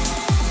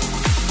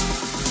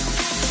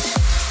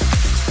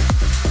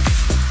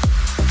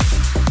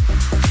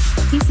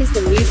 is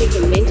the Music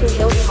and Mental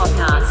Health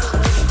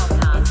Podcast.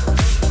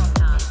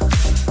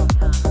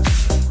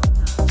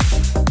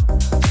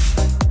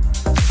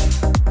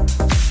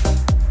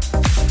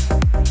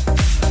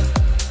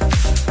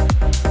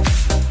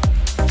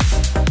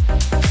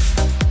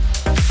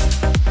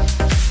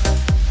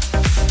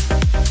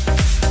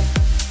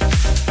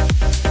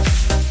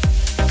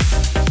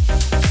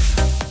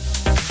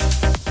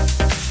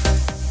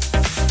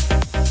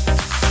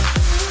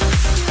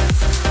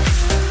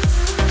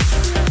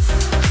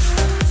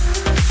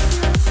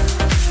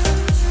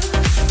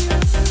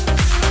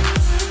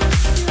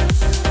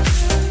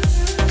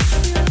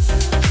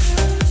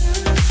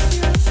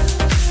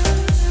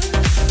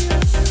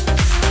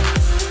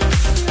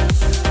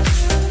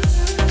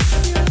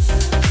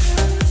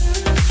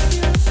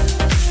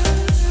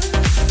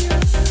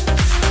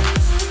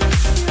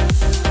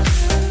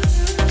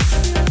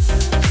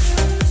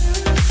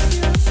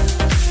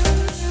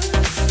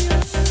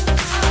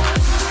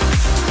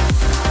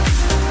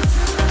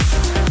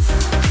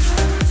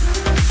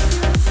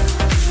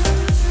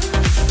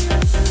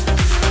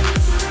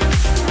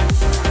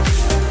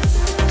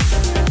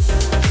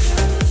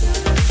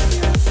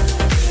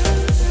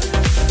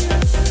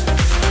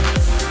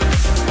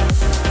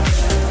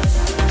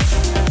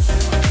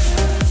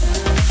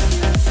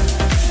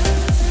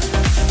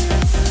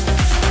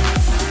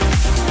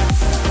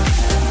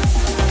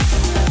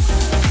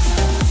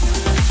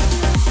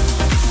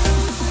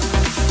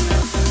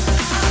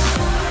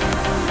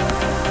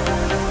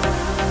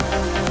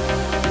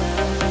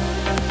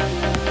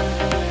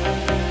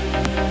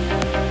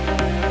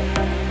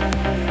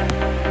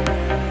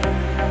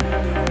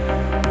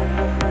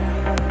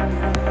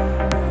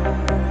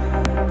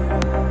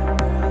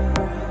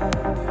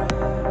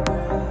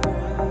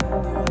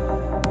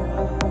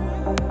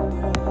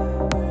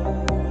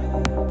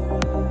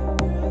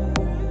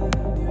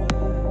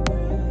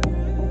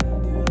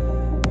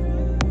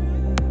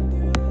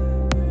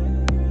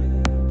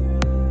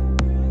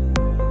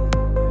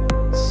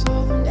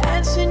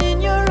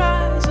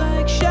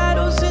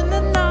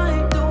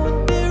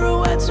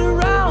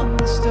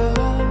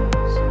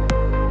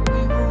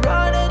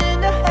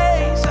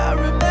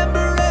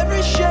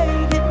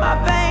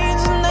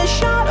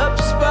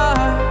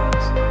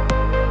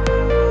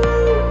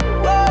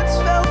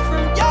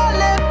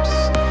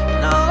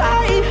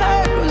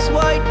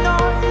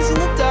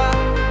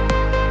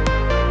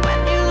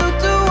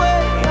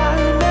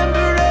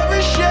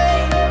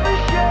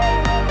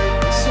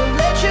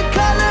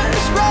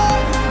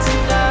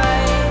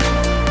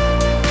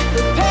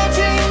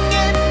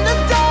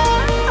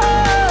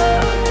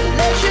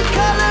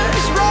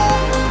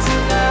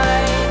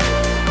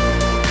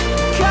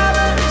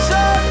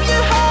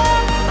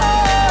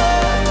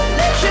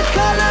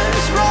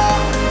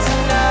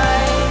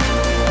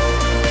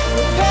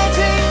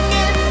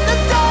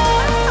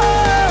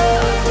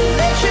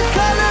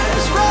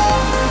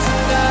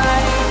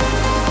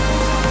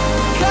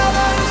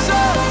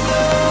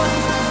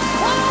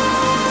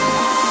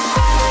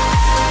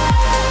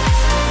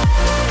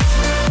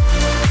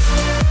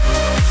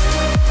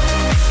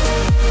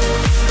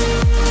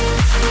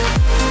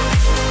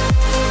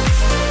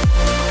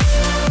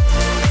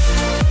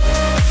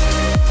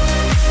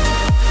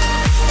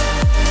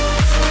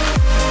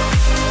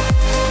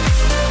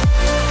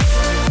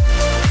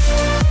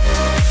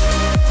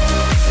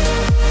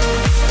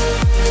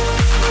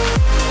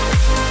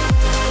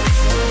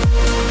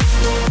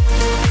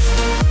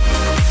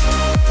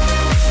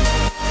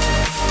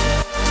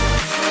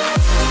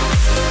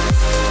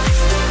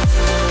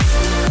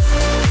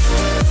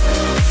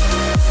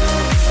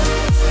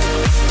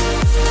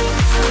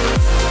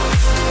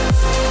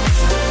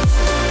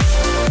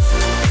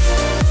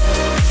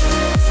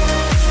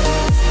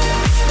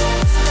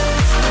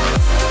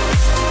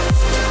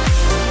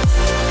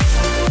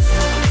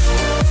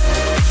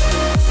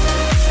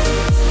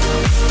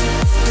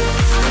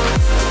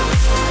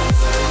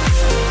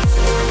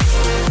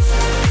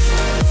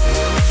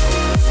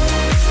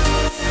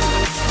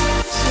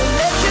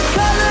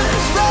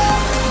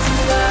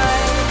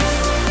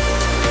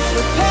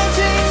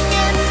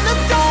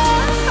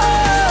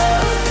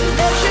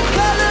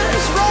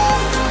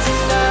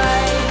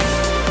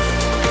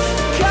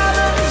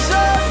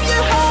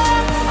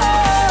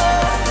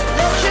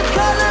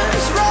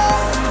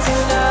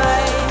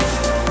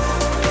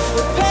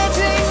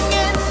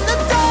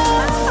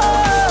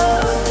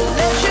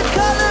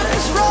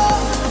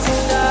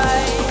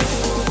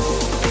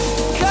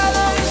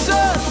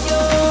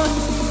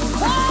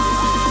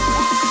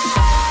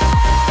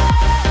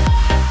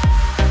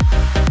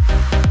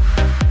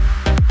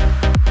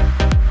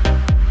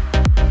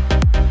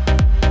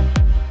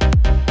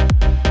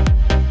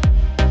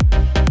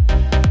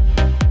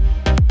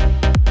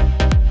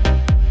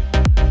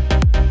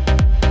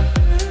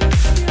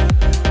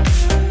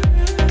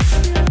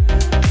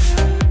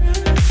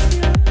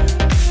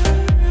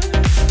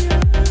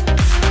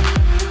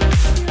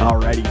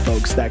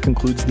 That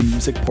concludes the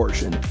music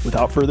portion.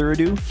 Without further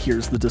ado,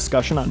 here's the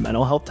discussion on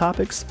mental health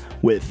topics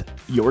with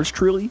yours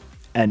truly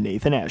and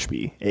Nathan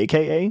Ashby,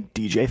 aka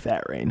DJ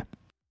Fat Rain.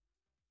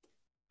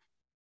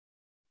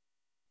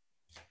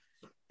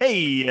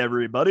 Hey,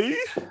 everybody.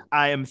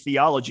 I am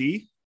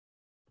Theology.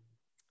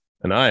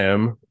 And I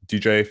am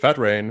DJ Fat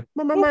Rain.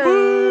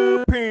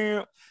 This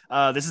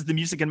is the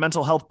Music and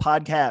Mental Health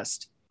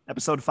Podcast,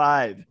 episode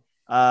 5.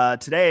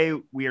 Today,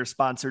 we are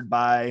sponsored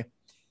by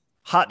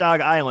Hot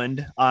Dog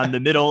Island on the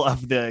middle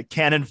of the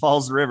Cannon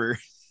Falls River.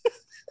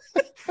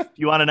 If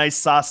you want a nice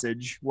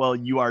sausage while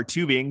you are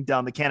tubing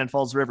down the Cannon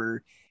Falls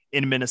River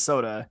in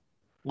Minnesota,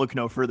 look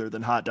no further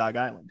than Hot Dog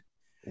Island.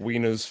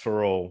 Wieners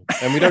for all.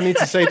 And we don't need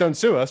to say don't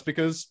sue us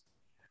because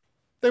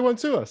they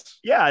won't sue us.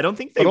 Yeah, I don't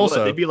think they would.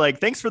 Also, they'd be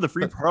like, thanks for the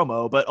free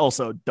promo, but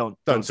also don't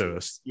sue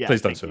us. Yeah,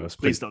 please don't sue us.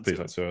 Please don't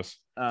sue us.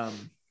 I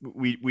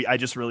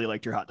just really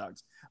liked your hot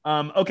dogs.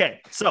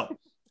 Okay, so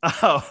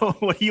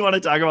what do you want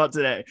to talk about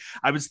today?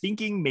 I was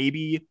thinking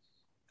maybe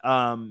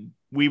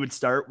we would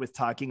start with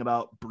talking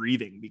about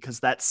breathing,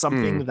 because that's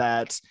something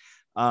that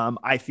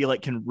I feel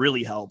like can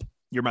really help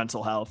your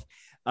mental health.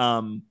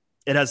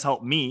 It has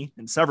helped me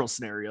in several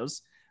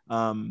scenarios.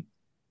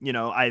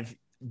 I've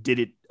did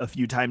it a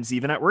few times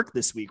even at work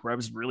this week where I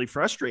was really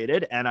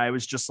frustrated and I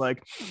was just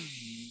like,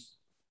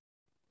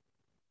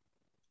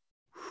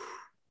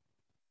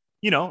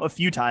 a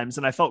few times,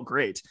 and I felt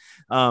great.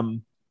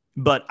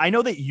 But I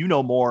know that you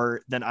know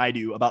more than I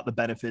do about the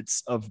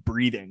benefits of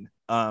breathing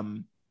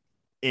in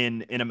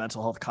a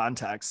mental health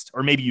context,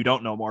 or maybe you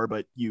don't know more,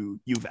 but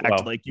you've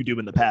acted like you do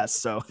in the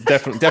past. So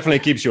definitely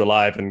keeps you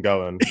alive and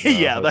going.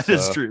 Yeah, that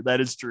is true.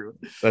 That is true.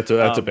 That's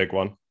a big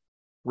one.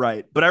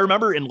 Right. But I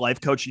remember in life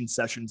coaching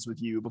sessions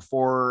with you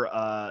before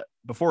a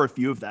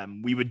few of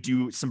them, we would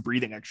do some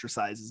breathing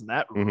exercises, and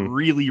that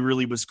really,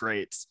 really was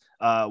great.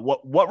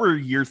 What were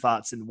your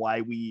thoughts and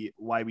why we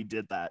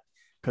did that?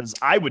 Because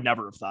I would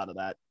never have thought of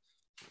that.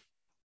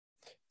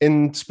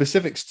 In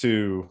specifics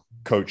to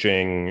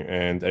coaching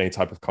and any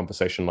type of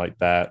conversation like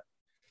that,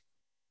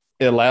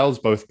 it allows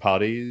both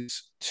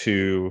parties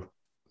to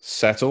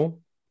settle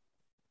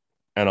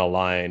and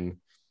align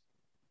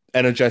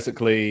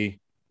energetically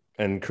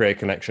and create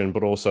connection,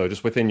 but also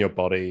just within your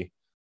body,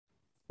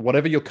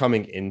 whatever you're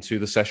coming into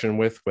the session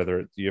with,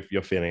 whether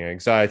you're feeling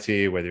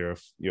anxiety, whether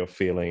you're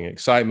feeling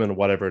excitement,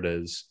 whatever it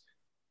is,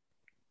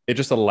 it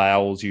just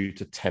allows you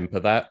to temper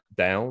that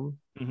down,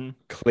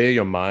 clear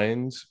your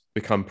mind,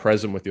 become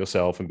present with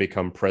yourself, and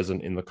become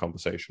present in the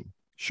conversation.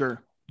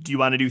 Sure. Do you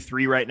want to do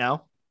 3 right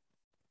now?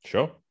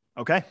 Sure.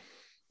 Okay.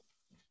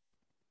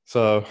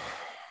 So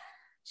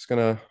just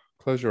going to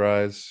close your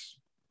eyes,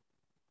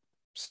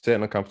 sit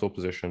in a comfortable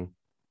position.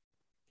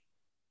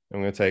 I'm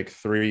going to take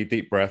 3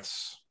 deep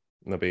breaths,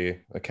 and there'll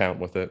be a count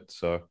with it.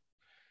 So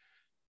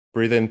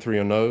breathe in through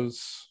your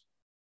nose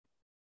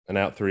and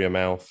out through your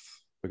mouth.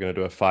 We're going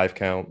to do a 5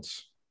 count.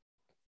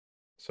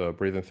 So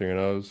breathe in through your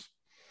nose.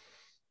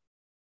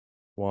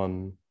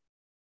 1,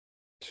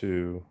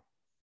 2,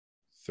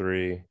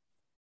 3,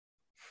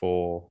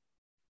 4,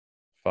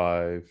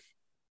 5.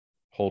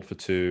 Hold for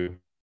 2,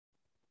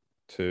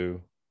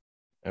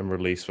 and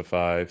release for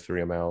 5 through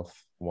your mouth.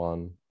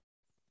 1,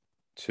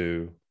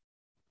 2,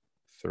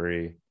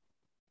 3,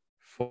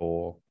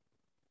 4,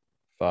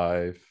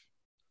 5.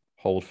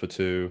 Hold for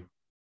 2.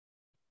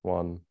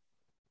 1,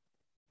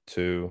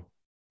 2.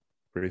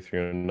 Breathe through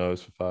your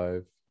nose for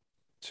 5,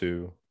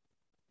 2,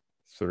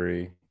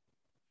 3,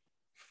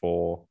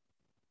 4,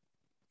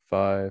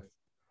 5.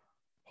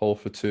 Hold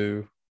for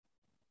 2.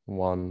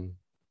 1,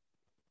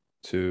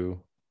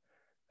 2.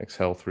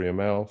 Exhale through your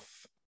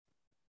mouth.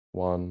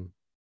 1,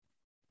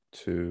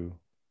 2,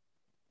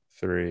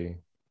 3,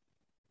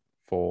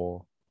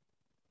 4,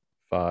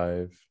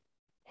 5.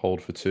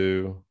 Hold for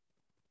 2.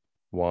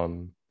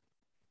 1,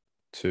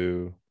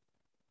 2.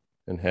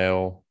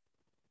 Inhale.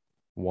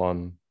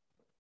 1,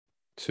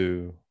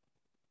 2,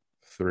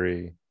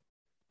 3,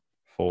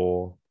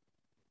 4,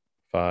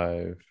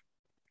 5.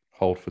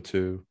 Hold for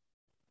 2.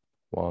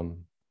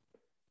 1,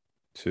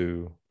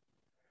 2.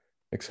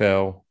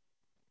 Exhale.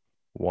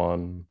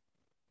 1,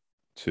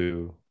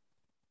 2,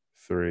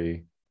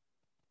 3,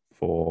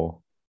 4,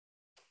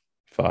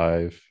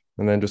 5.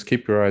 And then just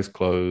keep your eyes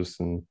closed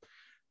and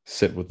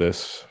sit with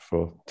this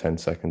for 10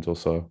 seconds or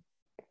so.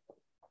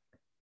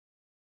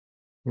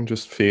 And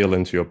just feel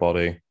into your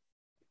body.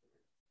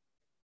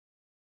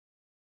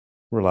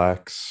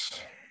 Relax.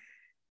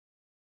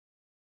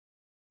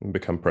 And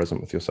become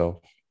present with yourself.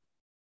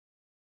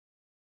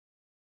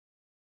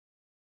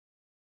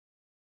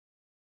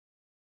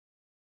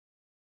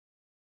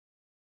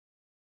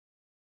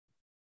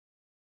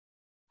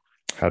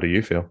 How do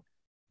you feel?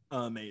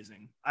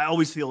 Amazing. I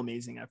always feel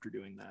amazing after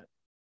doing that.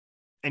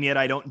 And yet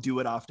I don't do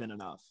it often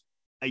enough.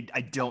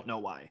 I don't know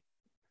why.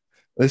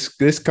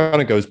 This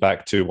kind of goes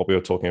back to what we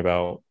were talking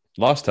about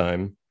last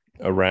time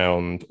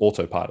around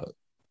autopilot,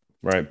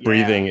 right? Yeah.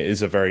 Breathing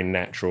is a very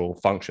natural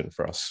function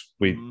for us.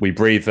 We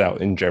breathe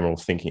out in general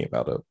thinking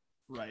about it.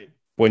 Right.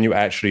 When you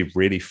actually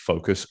really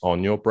focus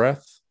on your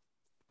breath,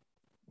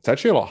 it's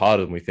actually a lot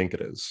harder than we think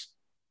it is.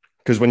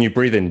 Because when you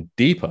breathe in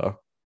deeper,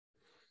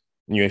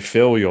 you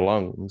fill your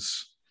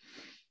lungs,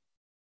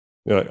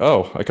 you're like,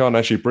 oh, I can't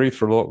actually breathe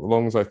for as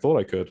long as I thought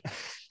I could.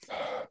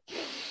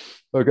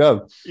 Oh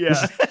God.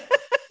 Yeah.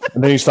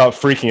 And then you start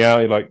freaking out.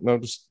 You're like, no,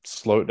 just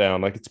slow it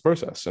down. Like, it's a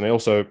process. And it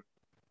also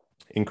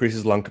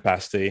increases lung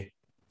capacity.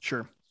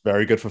 Sure.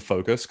 Very good for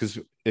focus, because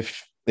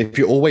if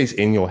you're always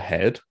in your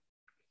head,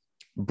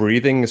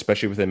 breathing,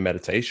 especially within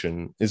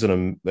meditation, it's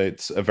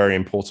a very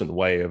important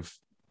way of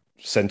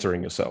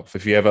centering yourself.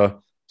 If you ever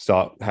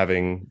start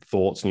having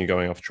thoughts and you're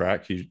going off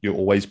track, you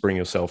always bring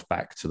yourself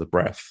back to the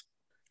breath.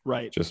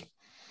 Right. Just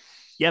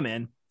yeah,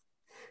 man.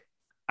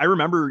 I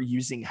remember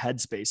using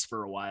Headspace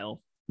for a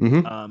while.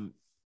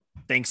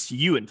 Thanks to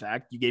you, in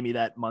fact. You gave me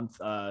that month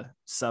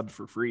sub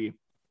for free.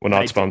 We're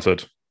not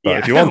sponsored, but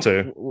if you want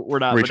to, we're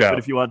not. Reach out. But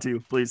if you want to,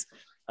 please.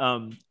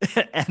 No,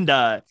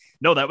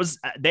 that was,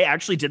 they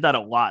actually did that a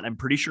lot. I'm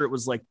pretty sure it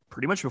was like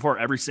pretty much before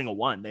every single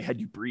one, they had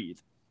you breathe.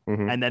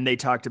 And then they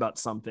talked about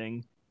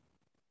something.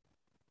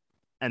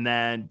 And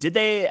then did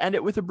they end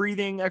it with a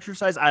breathing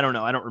exercise? I don't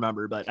know. I don't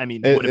remember, but I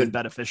mean, it would have been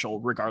beneficial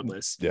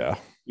regardless. Yeah.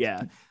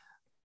 Yeah.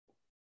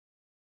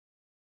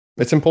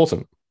 It's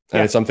important.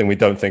 And it's something we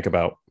don't think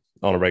about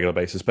on a regular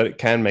basis, but it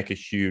can make a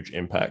huge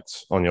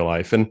impact on your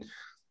life. And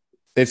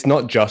it's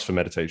not just for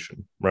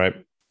meditation, right?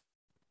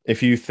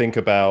 If you think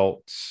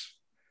about,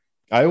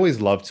 I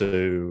always love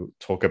to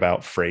talk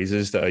about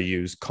phrases that are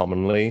used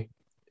commonly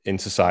in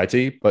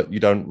society, but you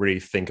don't really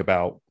think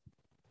about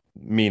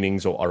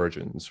meanings or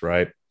origins,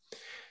 right?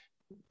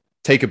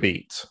 Take a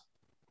beat,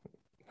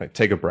 like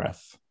take a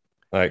breath,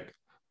 like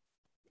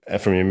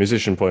from your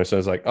musician point of view,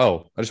 it's like,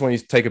 oh, I just want you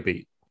to take a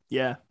beat.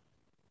 Yeah.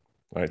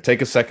 All right,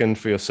 take a second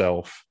for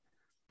yourself.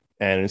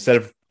 And instead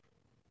of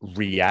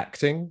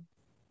reacting,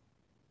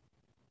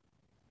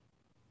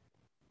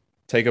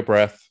 take a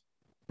breath,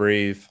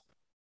 breathe,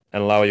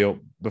 and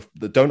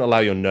don't allow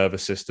your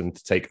nervous system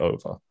to take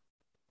over.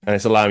 And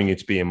it's allowing you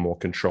to be in more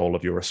control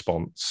of your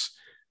response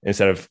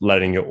instead of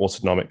letting your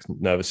autonomic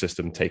nervous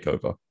system take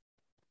over.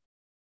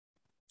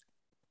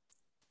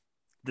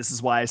 This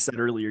is why I said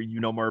earlier, you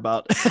know more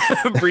about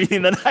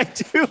breathing than I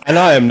do. And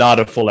I am not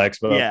a full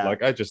expert. Yeah.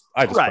 Like I just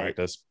right.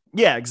 Practice.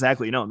 Yeah,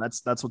 exactly. No,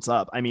 that's what's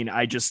up. I mean,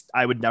 I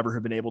would never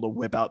have been able to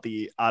whip out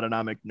the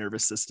autonomic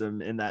nervous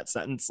system in that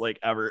sentence, like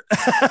ever.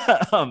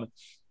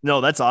 No,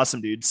 that's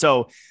awesome, dude.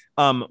 So,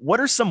 what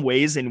are some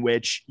ways in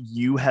which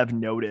you have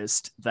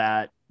noticed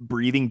that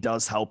breathing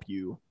does help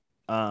you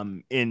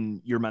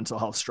in your mental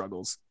health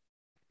struggles?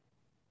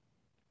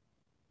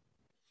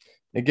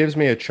 It gives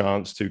me a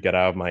chance to get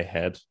out of my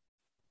head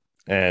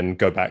and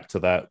go back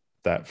to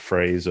that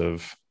phrase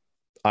of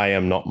I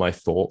am not my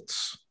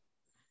thoughts,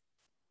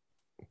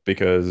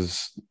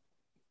 because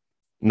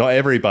not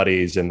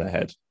everybody is in the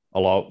head.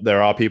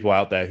 There are people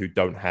out there who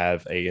don't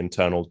have a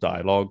internal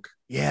dialogue.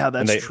 Yeah,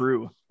 that's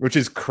true. Which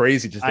is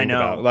crazy to think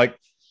about. Like,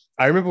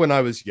 I remember when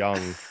I was young,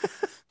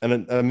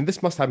 and I mean,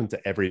 this must happen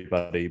to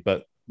everybody,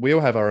 but we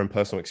all have our own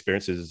personal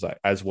experiences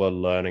as we're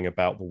learning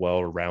about the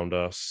world around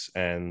us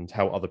and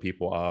how other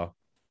people are.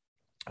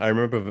 I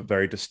remember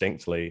very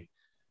distinctly,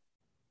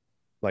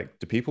 like,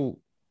 do people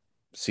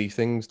see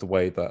things the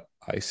way that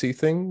I see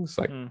things?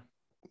 Like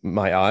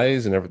my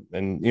eyes and everything.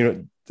 And, you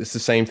know, it's the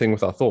same thing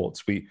with our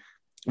thoughts. We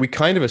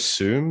kind of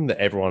assume that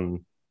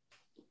everyone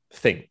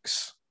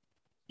thinks.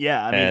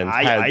 Yeah, I mean,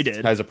 I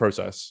did. Has a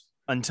process.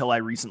 Until I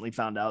recently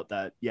found out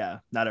that, yeah,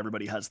 not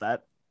everybody has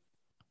that.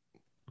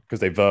 Because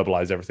they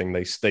verbalize everything.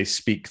 They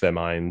speak their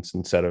minds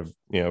instead of,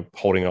 you know,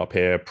 holding up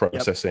here,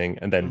 processing,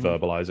 and then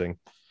verbalizing.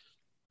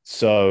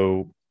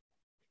 So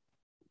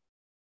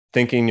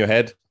thinking in your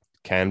head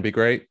can be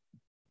great,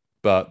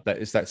 but that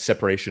is that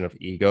separation of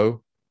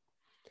ego.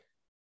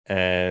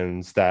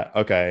 And that,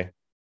 okay,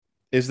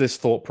 is this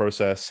thought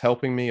process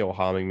helping me or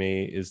harming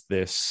me? Is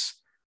this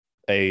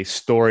a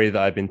story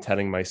that I've been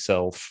telling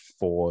myself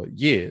for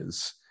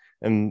years?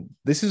 And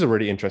this is a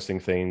really interesting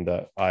thing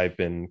that I've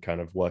been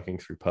kind of working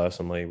through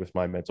personally with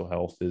my mental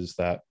health, is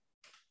that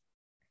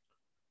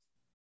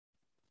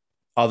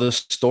are the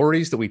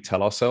stories that we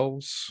tell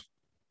ourselves,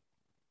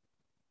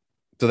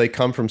 do they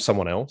come from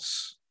someone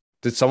else?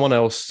 Did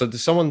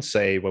someone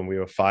say when we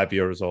were 5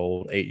 years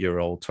old, 8 years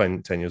old,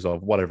 10 years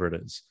old, whatever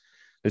it is,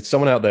 did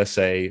someone out there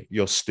say,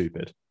 you're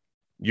stupid,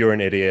 you're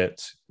an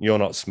idiot, you're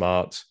not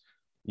smart,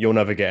 you'll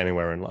never get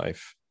anywhere in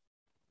life?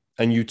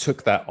 And you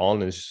took that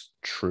on as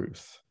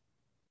truth.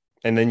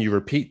 And then you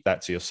repeat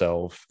that to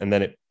yourself, and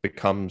then it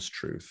becomes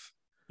truth.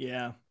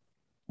 Yeah.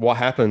 What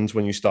happens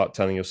when you start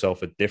telling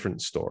yourself a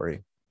different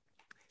story?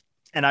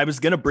 And I was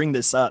going to bring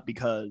this up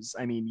because,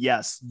 I mean,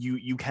 yes,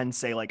 you can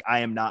say like, I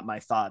am not my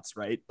thoughts,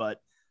 right? But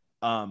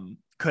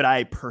could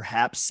I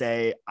perhaps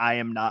say I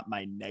am not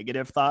my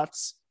negative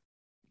thoughts?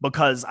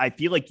 Because I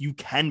feel like you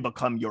can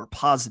become your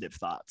positive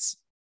thoughts.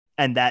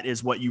 And that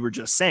is what you were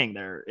just saying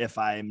there, if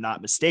I'm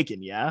not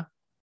mistaken. Yeah.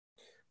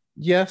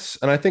 Yes.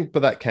 And I think,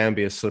 but that can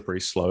be a slippery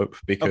slope,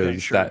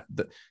 because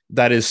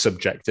that is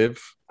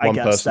subjective.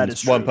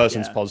 One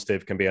person's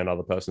positive can be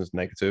another person's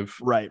negative.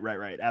 Right.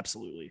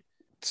 Absolutely.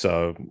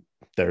 So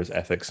there's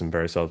ethics and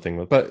various other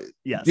things, but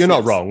you're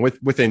not wrong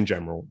within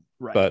general.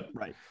 Right. But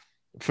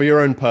for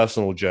your own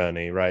personal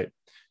journey, right?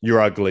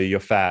 You're ugly, you're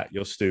fat,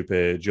 you're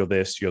stupid, you're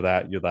this, you're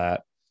that, you're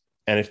that.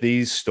 And if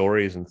these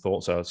stories and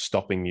thoughts are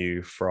stopping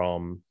you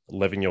from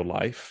living your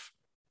life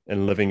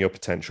and living your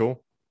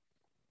potential,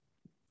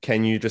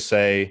 can you just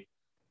say,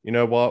 you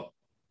know what?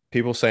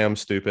 People say I'm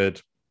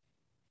stupid,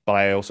 but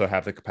I also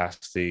have the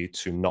capacity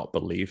to not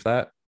believe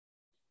that.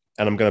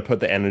 And I'm going to put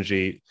the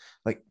energy,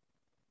 like,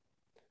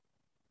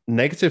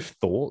 negative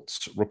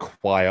thoughts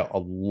require a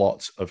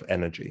lot of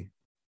energy.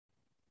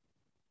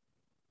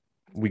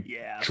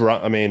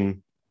 I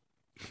mean,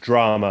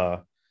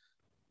 drama,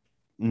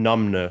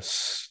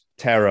 numbness,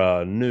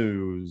 terror,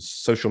 news,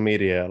 social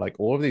media, like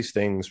all of these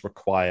things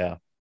require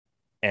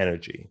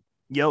energy.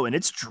 Yo, and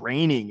it's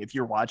draining if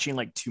you're watching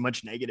like too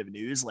much negative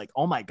news. Like,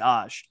 oh my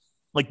gosh.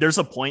 Like there's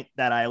a point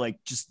that I like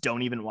just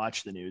don't even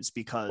watch the news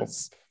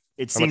because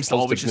it seems to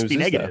always just be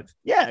negative.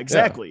 Yeah,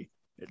 exactly.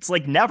 Yeah. It's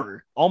like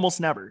never, almost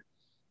never.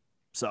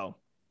 So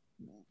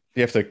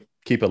you have to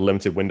keep a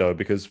limited window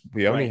because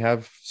we only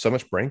have so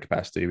much brain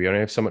capacity. We only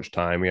have so much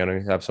time. We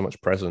only have so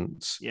much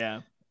presence.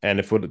 Yeah. And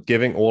if we're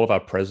giving all of our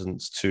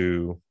presence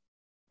to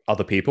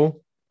other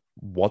people,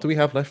 what do we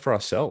have left for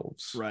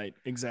ourselves? Right.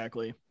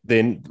 Exactly.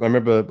 Then I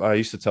remember I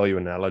used to tell you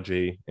an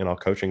analogy in our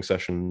coaching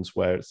sessions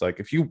where it's like,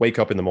 if you wake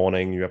up in the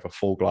morning, you have a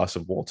full glass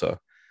of water.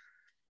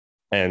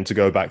 And to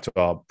go back to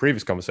our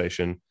previous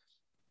conversation,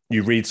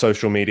 you read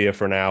social media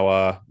for an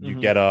hour, you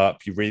get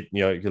up, you read,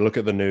 you look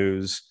at the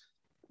news.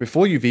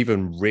 Before you've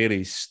even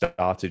really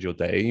started your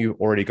day,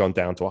 you've already gone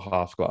down to a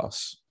half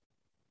glass.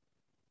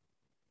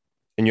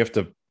 And you have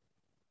to,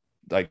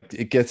 like,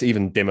 it gets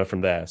even dimmer from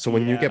there. So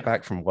when you get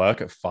back from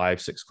work at 5,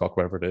 6 o'clock,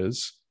 whatever it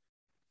is,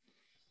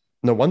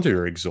 no wonder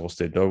you're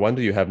exhausted. No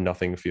wonder you have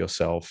nothing for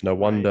yourself. No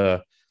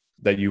wonder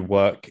that you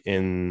work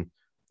in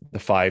the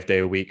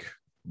 5-day-a-week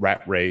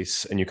rat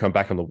race and you come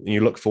back and you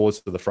look forward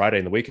to the Friday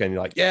and the weekend.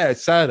 You're like, yeah,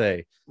 it's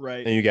Saturday.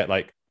 Right. And you get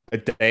like a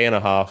day and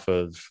a half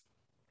of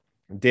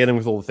dealing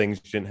with all the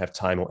things you didn't have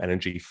time or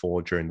energy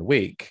for during the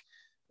week.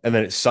 And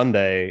then it's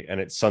Sunday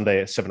at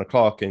 7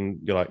 o'clock and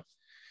you're like,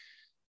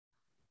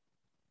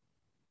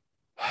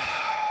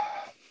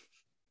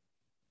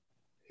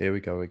 here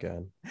we go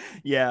again.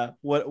 Yeah.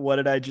 What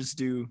did I just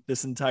do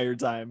this entire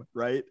time?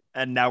 Right.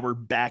 And now we're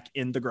back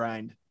in the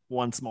grind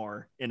once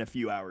more in a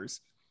few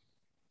hours.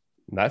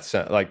 That's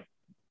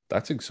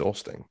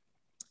exhausting.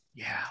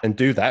 Yeah. And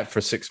do that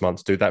for 6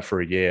 months, do that for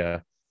a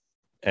year.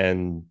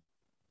 And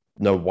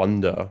no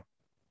wonder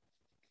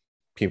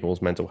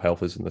people's mental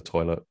health is in the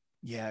toilet.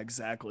 Yeah,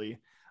 exactly.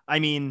 I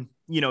mean,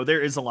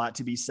 there is a lot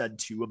to be said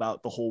too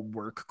about the whole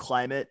work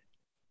climate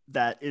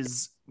that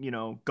is,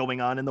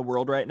 going on in the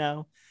world right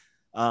now.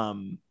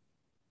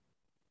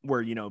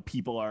 Where,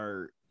 people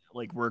are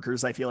like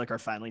workers, I feel like are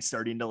finally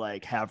starting to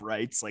like have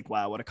rights. Like,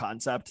 wow, what a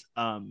concept.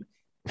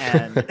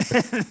 And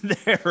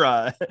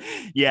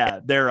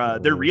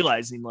they're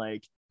realizing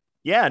like,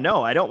 yeah,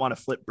 no, I don't want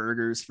to flip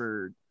burgers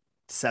for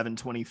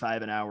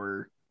 $7.25 an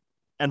hour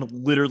and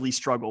literally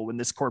struggle when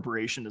this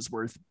corporation is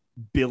worth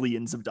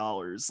billions of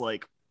dollars.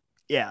 Like,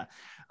 yeah.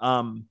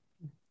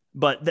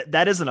 But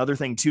that is another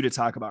thing too to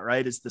talk about,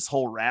 right? Is this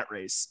whole rat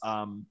race.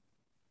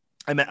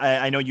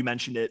 I know you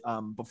mentioned it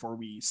before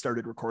we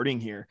started recording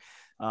here.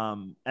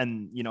 And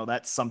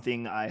that's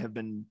something I have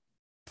been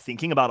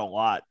thinking about a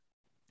lot.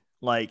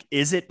 Like,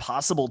 is it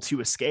possible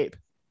to escape?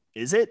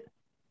 Is it?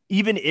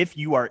 Even if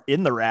you are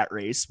in the rat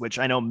race, which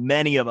I know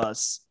many of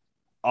us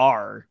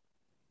are,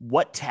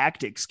 what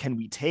tactics can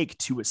we take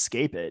to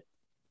escape it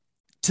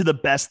to the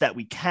best that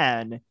we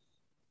can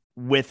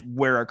with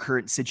where our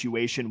current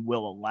situation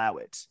will allow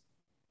it?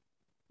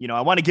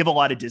 I want to give a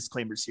lot of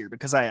disclaimers here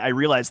because I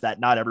realize that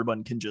not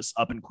everyone can just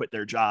up and quit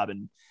their job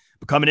and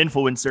become an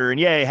influencer and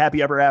yay,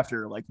 happy ever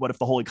after. Like, what if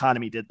the whole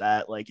economy did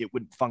that? Like, it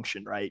wouldn't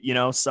function, right?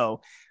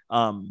 So,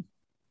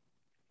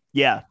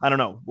 yeah, I don't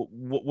know.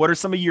 What are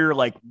some of your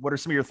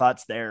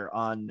thoughts there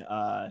on,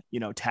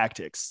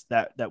 tactics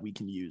that we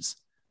can use?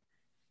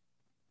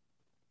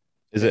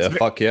 Is it a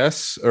fuck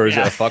yes or is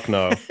it a fuck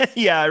no?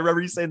 Yeah, I remember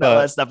you saying that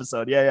last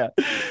episode. Yeah.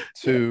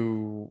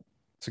 To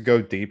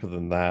go deeper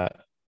than that,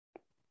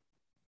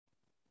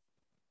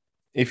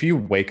 if you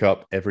wake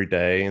up every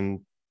day,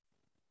 and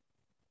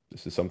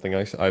this is something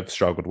I've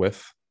struggled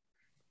with,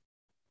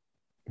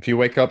 if you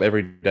wake up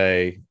every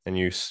day and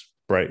you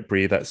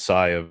breathe that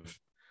sigh of,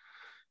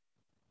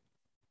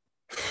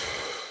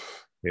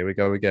 here we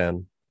go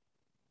again,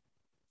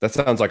 that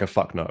sounds like a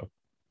fuck no.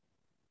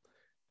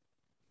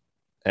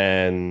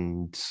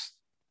 And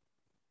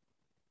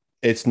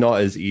it's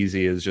not as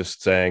easy as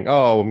just saying,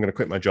 oh, I'm going to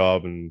quit my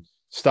job and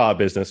start a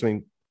business. I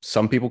mean,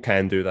 some people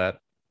can do that.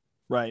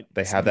 Right.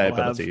 They have that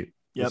ability.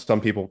 Yep.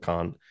 Some people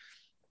can't.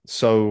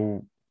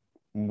 So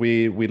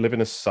we live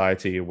in a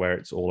society where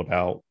it's all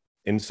about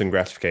instant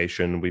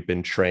gratification. We've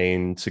been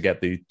trained to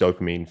get the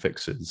dopamine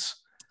fixes.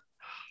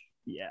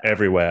 Yeah.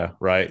 Everywhere,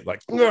 right?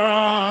 Like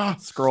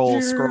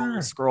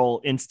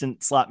scroll,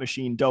 instant slot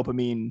machine,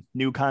 dopamine,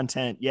 new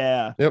content.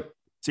 Yeah. Yep.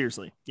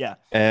 Seriously. Yeah.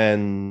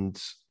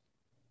 And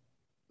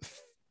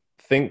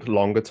think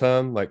longer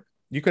term. Like,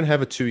 you can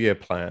have a 2-year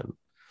plan.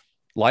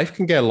 Life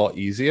can get a lot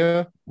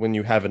easier when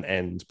you have an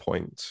end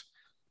point.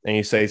 And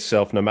you say to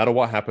yourself, no matter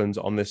what happens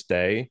on this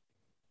day,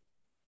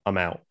 I'm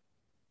out.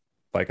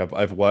 Like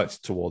I've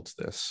worked towards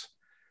this.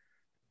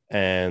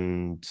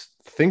 And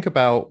think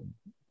about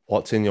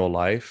what's in your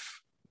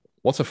life.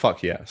 What's a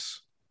fuck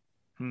yes?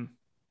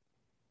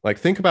 Like,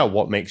 think about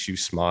what makes you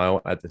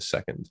smile at this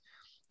second.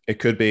 It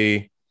could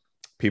be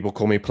people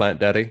call me Plant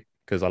Daddy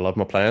because I love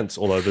my plants,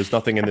 although there's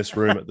nothing in this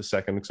room at the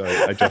second because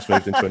I just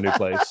moved into a new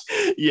place.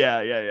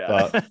 Yeah.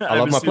 But I I'm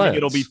love my assuming plants.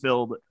 it'll be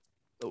filled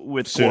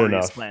with Soon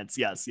glorious enough. plants.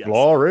 Yes.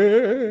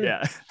 Glory.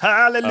 Yeah.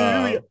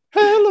 Hallelujah.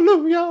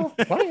 Hallelujah.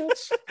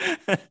 Plants.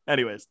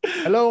 Anyways.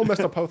 Hello,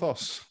 Mr.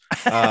 Pothos.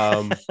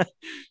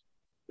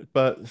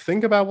 But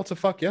think about what's a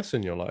fuck yes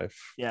in your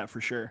life. Yeah,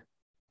 for sure.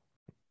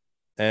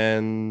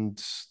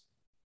 And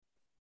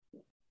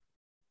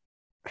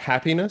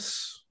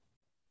happiness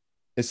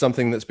is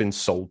something that's been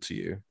sold to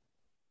you.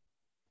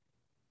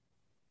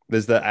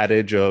 There's the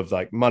adage of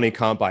like money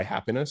can't buy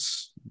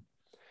happiness.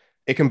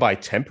 It can buy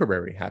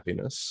temporary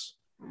happiness.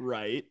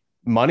 Right.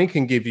 Money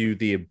can give you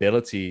the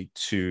ability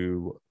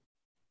to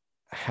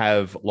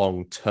have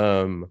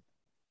long-term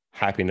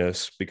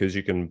happiness because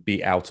you can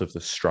be out of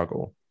the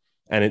struggle.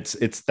 And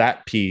it's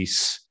that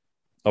piece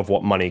of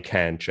what money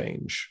can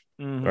change,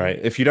 right?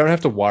 If you don't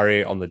have to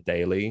worry on the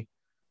daily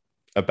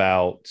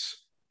about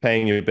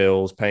paying your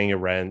bills, paying your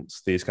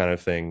rents, these kind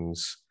of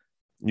things,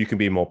 you can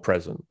be more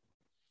present.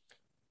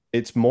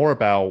 It's more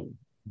about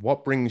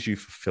what brings you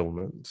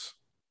fulfillment.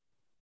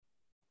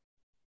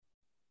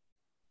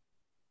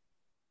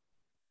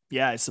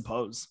 Yeah, I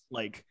suppose.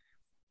 Like,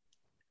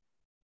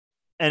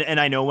 and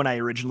I know when I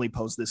originally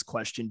posed this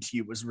question to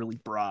you, it was really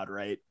broad,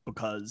 right?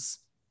 Because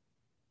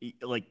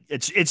like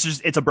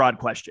it's a broad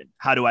question.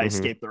 How do I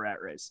escape the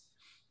rat race?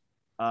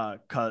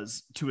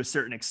 Because to a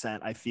certain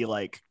extent, I feel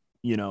like,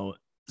 you know,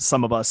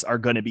 some of us are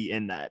going to be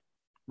in that,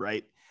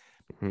 right?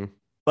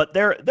 But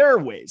there are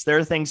ways, there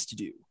are things to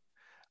do.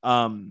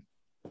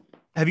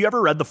 Have you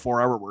ever read The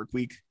 4-Hour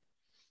Workweek?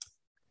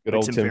 Good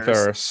old Tim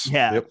Ferriss.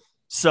 Yeah. Yep.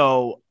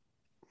 So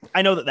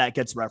I know that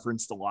gets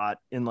referenced a lot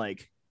in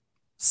like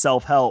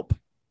self-help,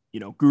 you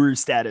know, guru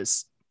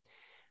status.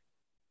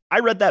 I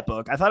read that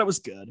book. I thought it was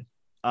good.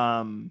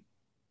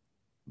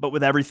 But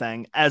with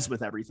everything, as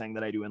with everything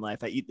that I do in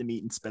life, I eat the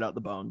meat and spit out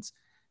the bones.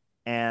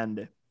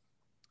 And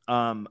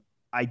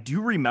I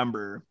do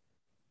remember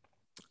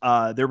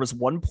there was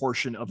one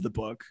portion of the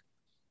book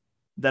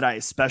that I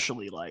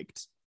especially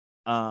liked,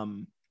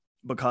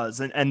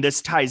 because, and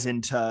this ties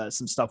into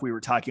some stuff we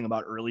were talking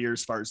about earlier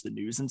as far as the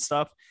news and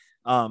stuff.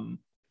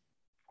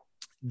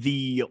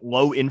 The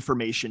low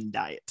information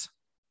diet.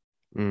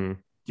 Do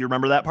you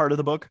remember that part of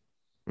the book?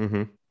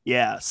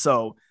 Yeah.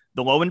 So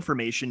the low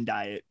information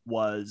diet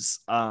was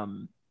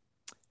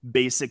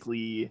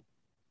basically,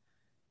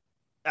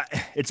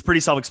 it's pretty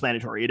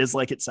self-explanatory. It is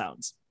like it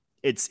sounds.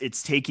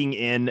 It's taking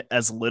in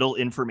as little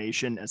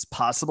information as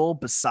possible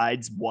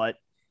besides what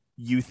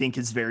you think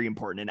is very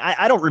important. And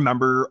I don't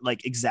remember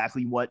like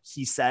exactly what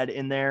he said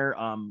in there.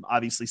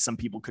 Obviously some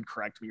people could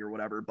correct me or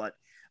whatever, but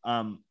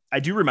I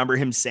do remember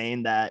him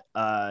saying that,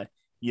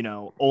 you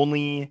know,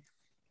 only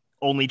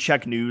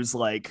check news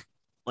like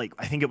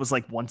I think it was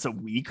like once a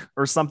week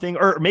or something,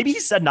 or maybe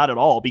he said not at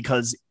all,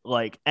 because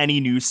like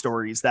any news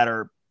stories that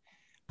are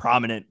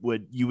prominent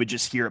you would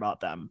just hear about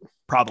them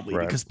probably,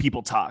 right? Because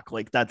people talk,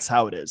 like that's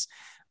how it is.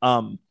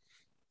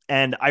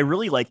 And I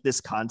really like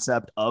this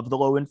concept of the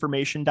low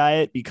information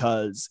diet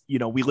because, you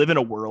know, we live in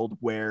a world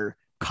where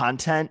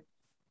content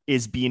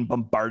is being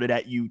bombarded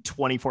at you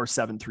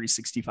 24/7,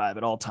 365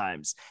 at all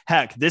times.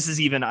 Heck, this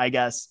is even, I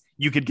guess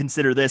you could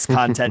consider this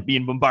content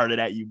being bombarded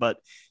at you, but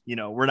you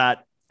know, we're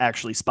not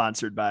actually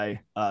sponsored by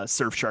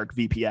Surfshark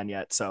VPN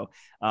yet. So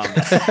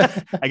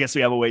I guess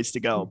we have a ways to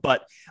go,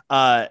 but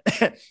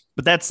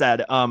that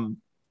said,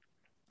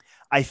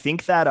 I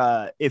think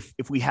that if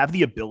we have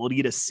the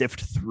ability to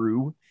sift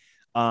through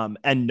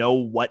and know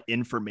what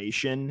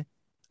information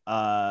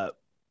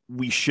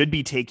we should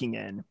be taking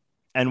in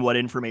and what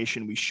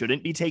information we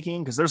shouldn't be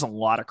taking, because there's a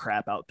lot of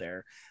crap out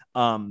there.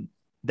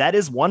 That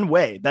is one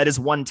way, that is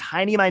one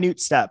tiny minute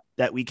step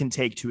that we can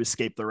take to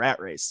escape the rat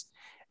race.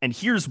 And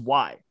here's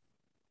why.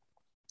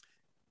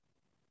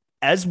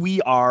 As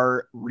we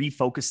are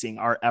refocusing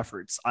our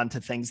efforts onto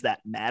things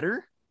that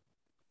matter,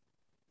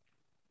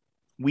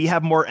 we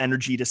have more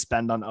energy to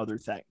spend on other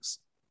things.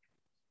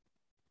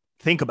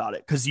 Think about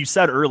it. Because you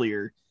said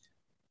earlier,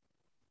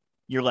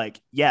 you're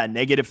like, yeah,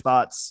 negative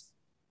thoughts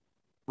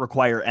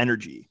require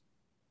energy.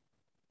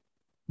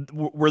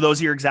 Were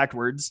those your exact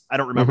words? I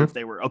don't remember if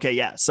they were. Okay,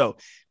 yeah. So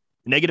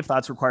negative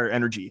thoughts require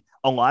energy.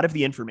 A lot of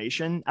the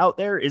information out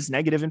there is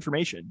negative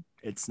information.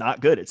 It's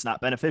not good. It's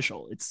not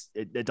beneficial.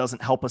 It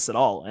doesn't help us at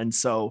all. And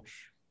so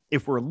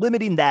if we're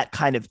limiting that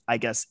kind of, I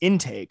guess,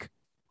 intake,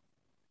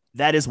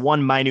 that is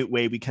one minute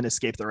way we can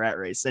escape the rat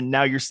race. And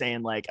now you're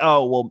saying like,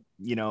 oh, well,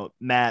 you know,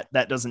 Matt,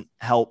 that doesn't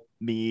help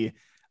me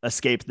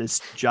escape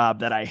this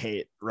job that I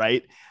hate.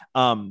 Right.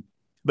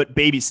 But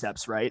baby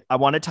steps, right? I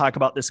want to talk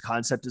about this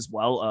concept as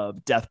well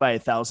of death by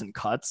 1,000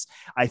 cuts.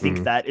 I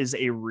think that is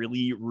a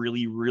really,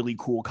 really, really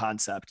cool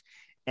concept.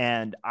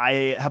 And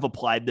I have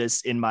applied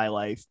this in my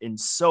life in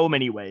so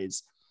many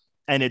ways.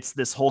 And it's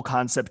this whole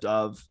concept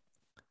of,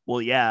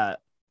 well, yeah,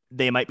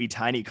 they might be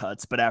tiny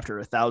cuts, but after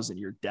 1,000,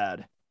 you're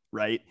dead.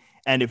 Right.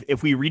 And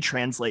if we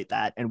retranslate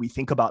that and we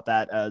think about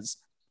that as,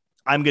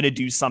 I'm going to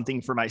do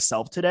something for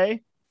myself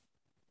today,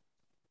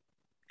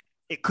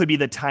 it could be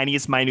the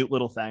tiniest, minute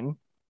little thing.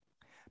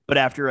 But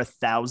after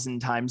 1,000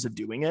 times of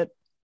doing it,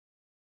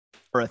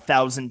 or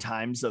 1,000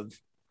 times of,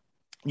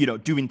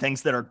 doing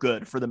things that are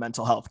good for the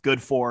mental health,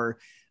 good for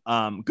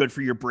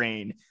your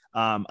brain,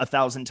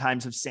 1,000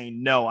 times of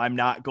saying, no, I'm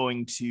not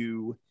going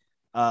to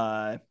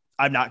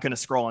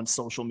scroll on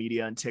social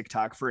media and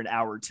TikTok for an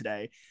hour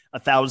today.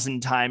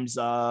 1,000 times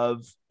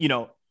of,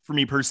 for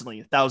me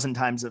personally, 1,000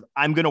 times of,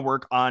 I'm going to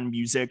work on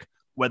music,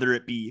 whether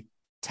it be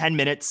 10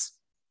 minutes,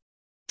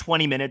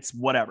 20 minutes,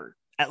 whatever.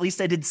 At least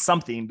I did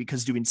something,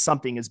 because doing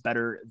something is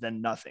better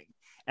than nothing.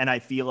 And I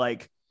feel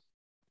like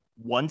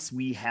once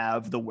we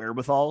have the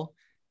wherewithal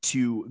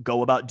to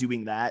go about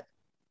doing that,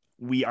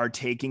 we are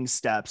taking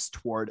steps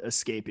toward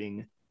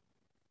escaping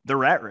the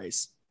rat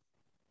race.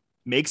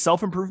 Make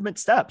self-improvement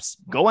steps.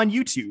 Go on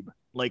YouTube.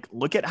 Like,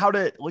 look at how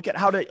to,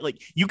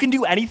 like, you can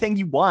do anything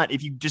you want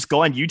if you just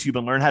go on YouTube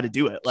and learn how to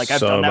do it. Like,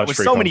 I've done that with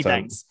so many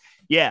things.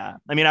 Yeah.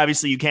 I mean,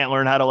 obviously you can't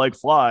learn how to like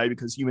fly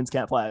because humans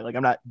can't fly. Like,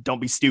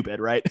 don't be stupid.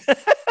 Right.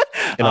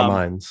 In our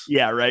minds.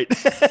 Yeah. Right.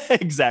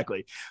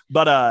 Exactly.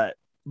 But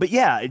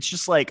yeah, it's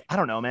just like, I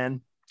don't know,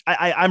 man.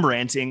 I'm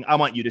ranting. I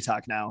want you to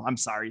talk now. I'm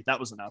sorry.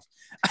 That was enough.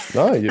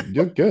 No,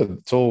 you're good.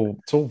 It's all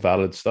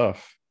valid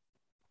stuff.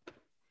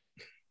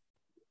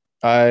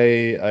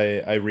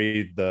 I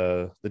read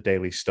the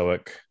Daily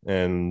Stoic,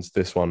 and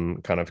this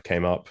one kind of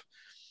came up,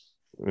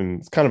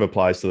 and it kind of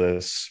applies to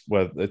this,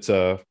 where it's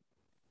a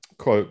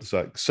quote. It's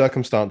like,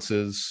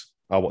 circumstances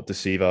are what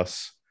deceive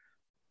us.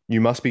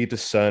 You must be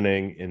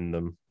discerning in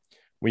them.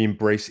 We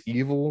embrace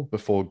evil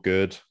before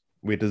good.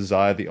 We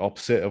desire the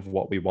opposite of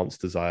what we once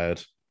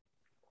desired.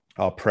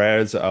 Our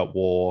prayers are at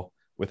war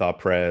with our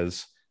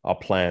prayers, our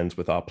plans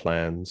with our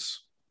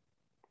plans.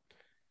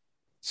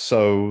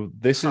 So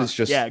this is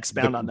just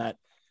expound on that.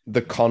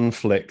 The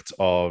conflict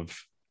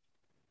of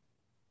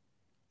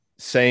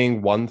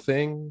saying one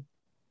thing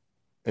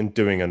and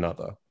doing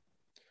another.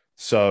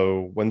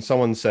 So when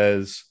someone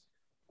says,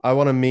 I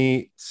want to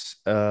meet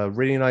a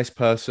really nice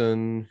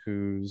person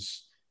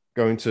who's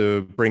going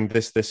to bring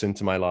this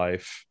into my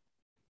life.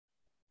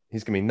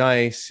 He's going to be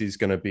nice. He's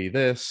going to be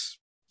this,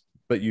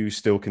 but you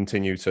still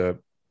continue to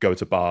go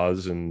to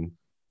bars and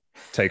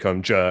take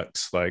home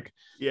jerks. Like,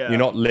 you're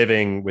not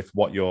living with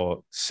what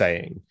you're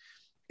saying.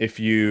 If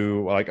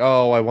you are like,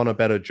 oh, I want a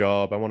better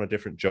job, I want a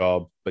different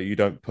job, but you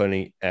don't put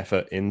any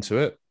effort into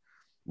it,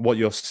 what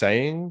you're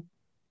saying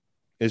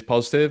is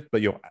positive,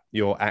 but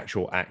your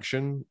actual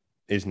action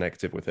is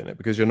negative within it,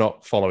 because you're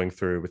not following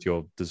through with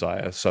your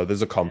desire. So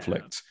there's a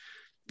conflict.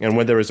 Yeah. And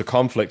when there is a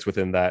conflict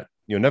within that,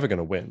 you're never going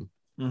to win.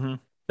 Mm-hmm.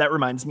 That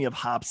reminds me of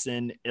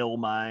Hobson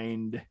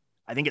Illmind.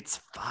 I think it's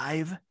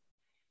 5.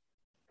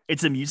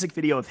 It's a music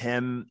video of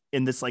him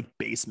in this like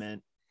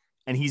basement,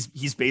 and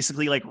he's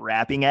basically like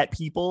rapping at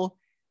people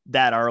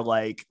that are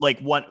like the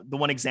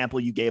one example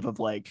you gave of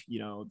like,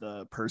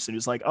 the person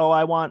who's like, oh,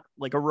 I want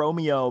like a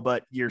Romeo,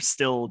 but you're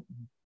still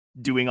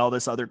doing all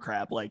this other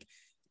crap. Like,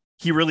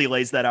 he really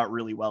lays that out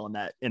really well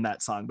in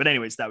that song. But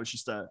anyways, that was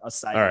just a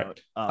side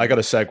note. I got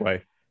a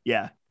segue.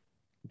 Yeah.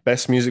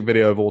 Best music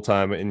video of all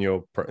time in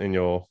your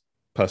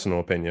personal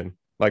opinion.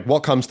 Like,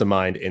 what comes to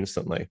mind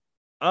instantly?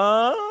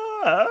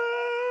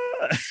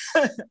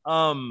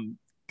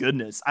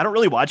 Goodness, I don't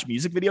really watch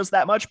music videos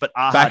that much, but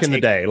back in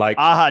the day, like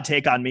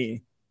Take on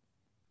Me.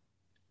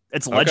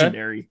 It's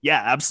legendary. Okay.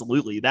 Yeah,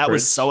 absolutely. That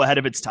was so ahead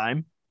of its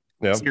time.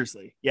 Yeah.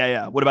 Seriously.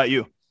 Yeah. What about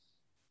you?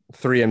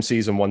 3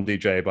 MCs and 1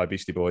 DJ by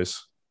Beastie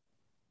Boys.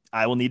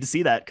 I will need to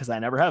see that because I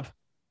never have.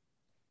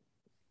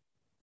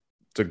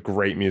 It's a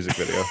great music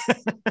video.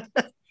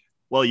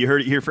 Well, you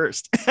heard it here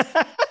first. 3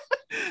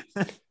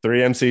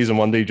 MCs and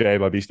 1 DJ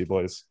by Beastie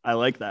Boys. I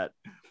like that.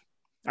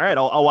 All right,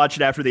 I'll watch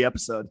it after the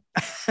episode.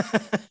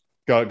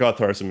 got to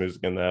throw some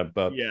music in there,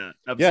 but yeah,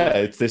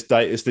 absolutely.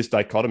 It's this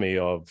dichotomy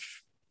of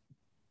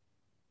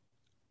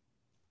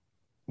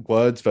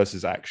words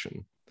versus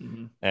action.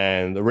 Mm-hmm.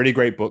 And a really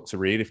great book to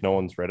read if no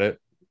one's read it,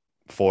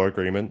 4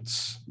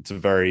 Agreements. It's a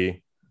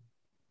very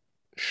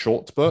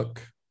short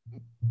book,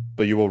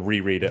 but you will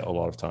reread it a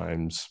lot of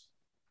times.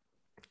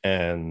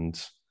 And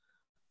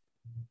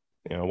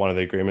one of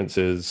the agreements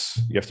is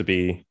you have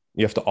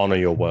to honor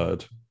your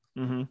word.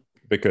 Mm-hmm.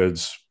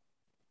 Because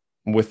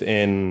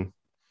within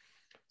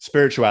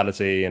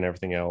spirituality and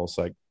everything else,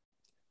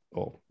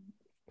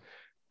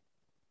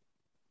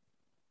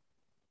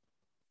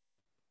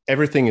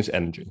 everything is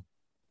energy.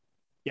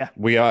 Yeah.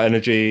 We are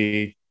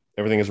energy.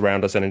 Everything is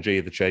around us energy.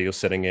 The chair you're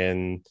sitting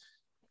in,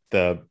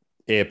 the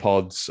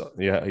earpods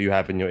you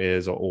have in your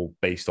ears are all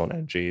based on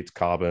energy. It's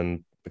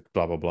carbon,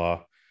 blah, blah,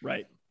 blah.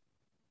 Right.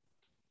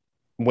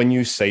 When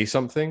you say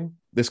something,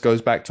 this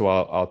goes back to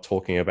our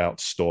talking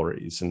about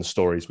stories and the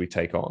stories we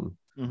take on.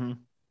 Mm-hmm.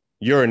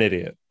 You're an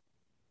idiot.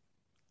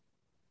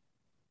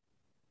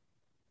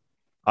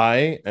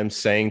 I am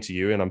saying to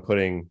you, and I'm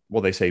putting,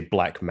 well, they say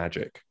black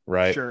magic,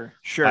 right? Sure.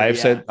 I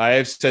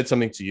have said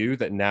something to you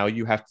that now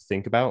you have to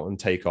think about and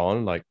take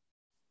on. Like,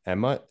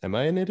 am I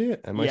an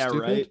idiot? Am I Yeah,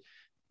 stupid? right.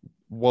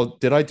 Well,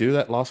 did I do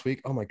that last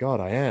week? Oh my God,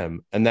 I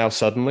am. And now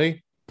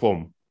suddenly,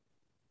 boom,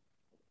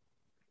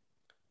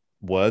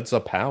 words are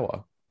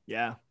power.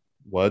 Yeah.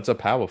 Words are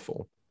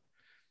powerful.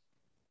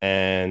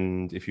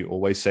 And if you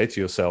always say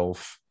to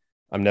yourself,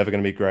 I'm never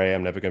going to be great,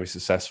 I'm never going to be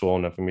successful,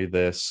 I'm never going to be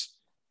this.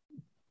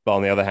 But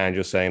on the other hand,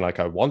 you're saying, like,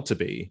 I want to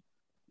be.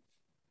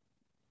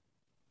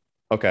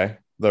 Okay,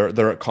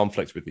 they're at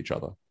conflict with each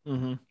other.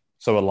 Mm-hmm.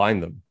 So align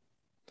them.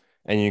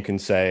 And you can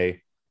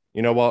say,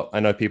 you know what?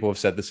 I know people have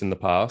said this in the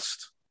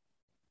past.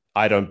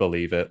 I don't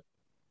believe it.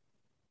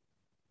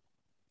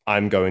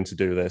 I'm going to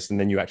do this. And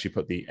then you actually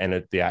put the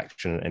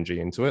action and energy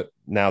into it.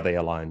 Now they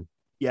align.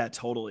 Yeah,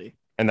 totally.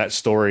 And that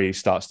story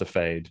starts to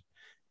fade.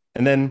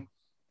 And then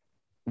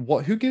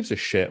who gives a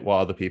shit what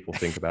other people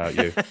think about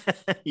you?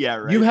 Yeah,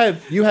 right.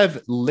 You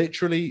have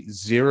literally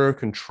zero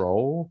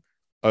control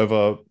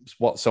over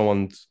what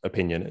someone's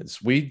opinion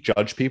is. We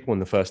judge people in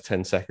the first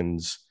 10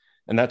 seconds,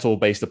 and that's all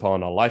based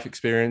upon our life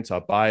experience, our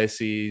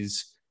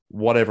biases,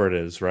 whatever it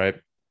is, right?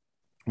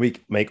 We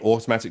make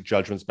automatic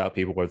judgments about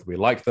people, whether we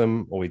like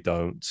them or we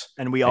don't.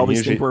 And we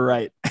always think we're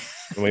right.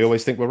 And we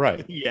always think we're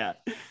right. Yeah.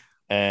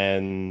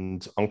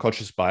 And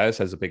unconscious bias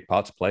has a big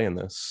part to play in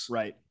this.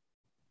 Right.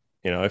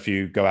 You know, if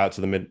you go out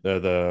to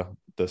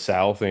the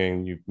South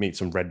and you meet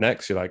some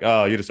rednecks, you're like,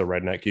 oh, you're just a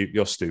redneck.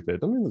 You're stupid.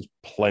 I mean, there's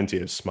plenty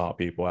of smart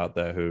people out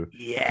there who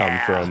come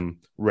from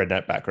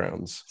redneck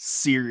backgrounds.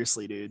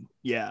 Seriously, dude.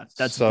 Yeah,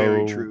 that's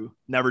very true.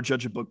 Never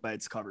judge a book by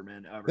its cover,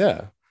 man. Ever.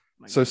 Yeah.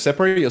 So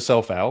separate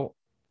yourself out.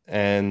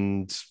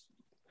 And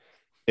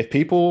if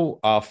people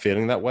are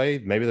feeling that way,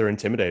 maybe they're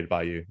intimidated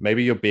by you.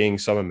 Maybe you're being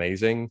so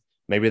amazing.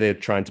 Maybe they're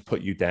trying to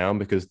put you down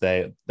because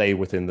they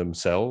within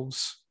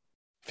themselves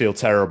feel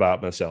terrible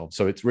about themselves.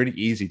 So it's really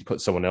easy to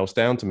put someone else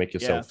down to make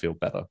yourself feel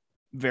better.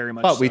 Very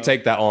much. But we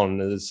take that on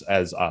as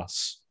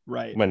us,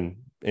 right? When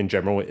in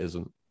general it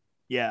isn't.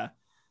 Yeah.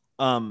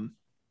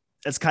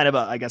 It's kind of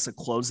I guess a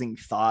closing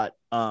thought.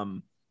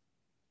 You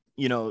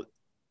know,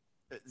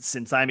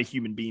 since I'm a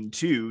human being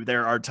too,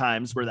 there are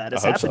times where that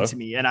has happened to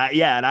me, and I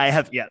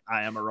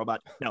am a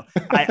robot. No,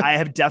 I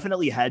have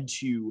definitely had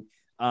to,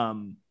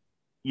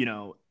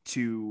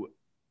 to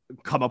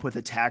come up with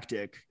a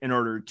tactic in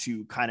order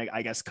to kind of,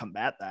 I guess,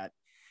 combat that.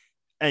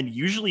 And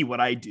usually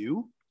what I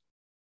do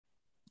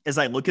is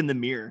I look in the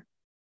mirror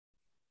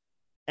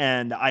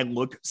and I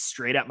look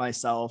straight at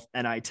myself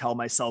and I tell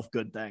myself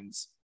good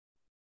things.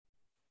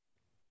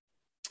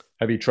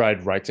 Have you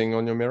tried writing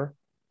on your mirror?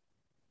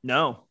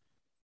 No.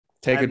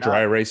 Take a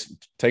dry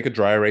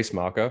erase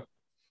marker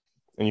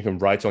and you can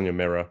write on your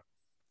mirror,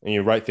 and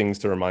you write things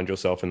to remind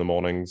yourself in the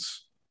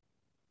mornings.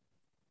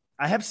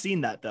 I have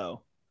seen that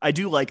though. I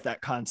do like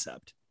that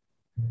concept.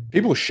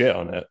 People shit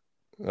on it.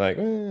 Like,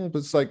 but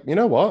it's like, you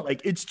know what?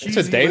 Like it's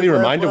a daily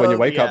reminder when you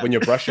wake up, when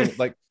you're brushing.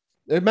 Like,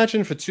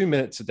 imagine for 2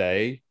 minutes a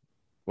day,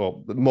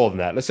 well, more than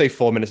that. Let's say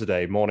 4 minutes a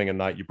day, morning and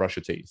night, you brush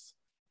your teeth.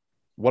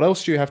 What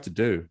else do you have to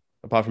do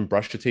apart from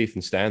brush your teeth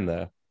and stand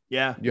there?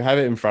 Yeah. You have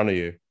it in front of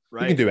you.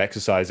 Right. You can do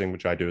exercising,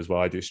 which I do as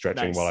well. I do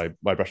stretching while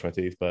I brush my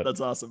teeth, but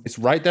that's awesome. It's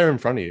right there in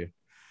front of you.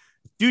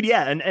 Dude,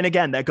 yeah. And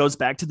again, that goes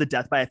back to the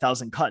death by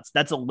 1,000 cuts.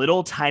 That's a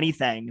little tiny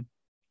thing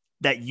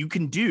that you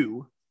can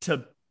do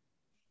to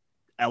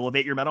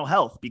elevate your mental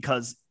health,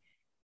 because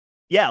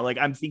like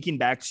I'm thinking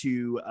back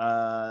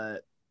to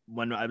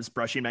when I was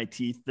brushing my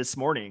teeth this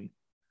morning.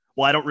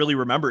 Well, I don't really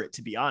remember it,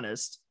 to be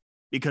honest,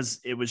 because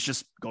it was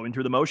just going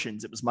through the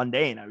motions. It was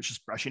mundane. I was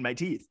just brushing my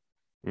teeth.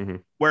 Mm-hmm.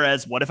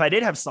 Whereas what if I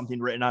did have something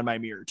written on my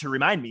mirror to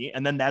remind me?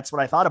 And then that's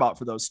what I thought about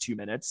for those 2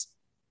 minutes.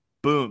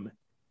 Boom.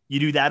 You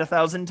do that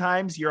 1,000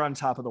 times, you're on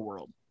top of the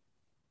world.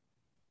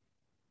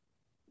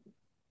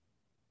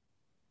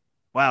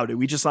 Wow, did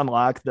we just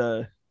unlock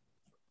the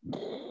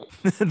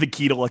the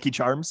key to Lucky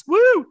Charms? Woo!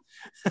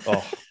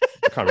 Oh,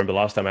 I can't remember the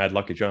last time I had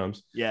Lucky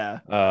Charms. Yeah.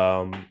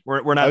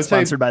 We're not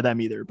sponsored by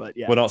them either, but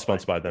yeah. We're not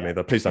sponsored by them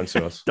either. Please don't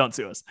sue us. Don't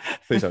sue us.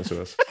 Please don't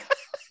sue us.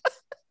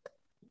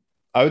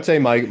 I would say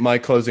my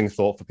closing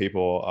thought for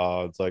people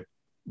are, it's like,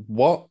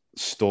 what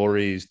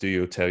stories do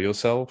you tell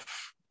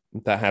yourself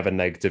that have a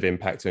negative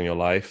impact on your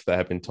life that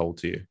have been told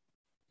to you?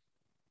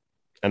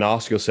 And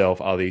ask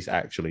yourself, are these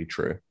actually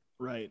true?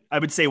 Right. I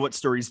would say, what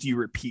stories do you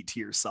repeat to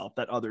yourself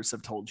that others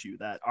have told you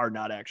that are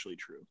not actually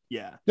true?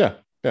 Yeah. Yeah.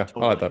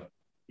 Totally. I like that.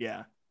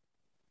 Yeah.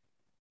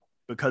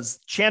 Because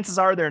chances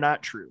are they're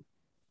not true.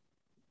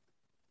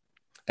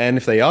 And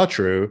if they are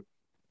true,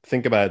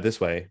 think about it this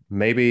way.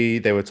 Maybe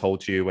they were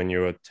told to you when you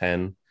were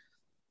 10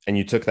 and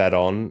you took that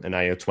on, and now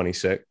you're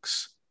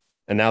 26,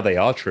 and now they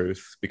are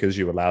truth because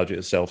you allowed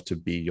yourself to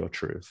be your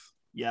truth.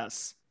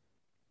 Yes.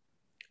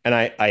 And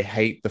I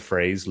hate the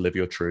phrase "live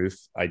your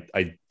truth."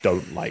 I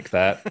don't like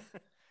that.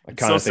 I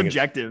kind of think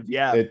subjective.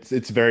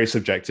 It's very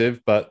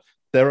subjective, but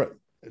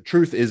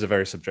truth is a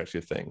very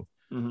subjective thing.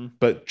 Mm-hmm.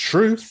 But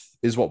truth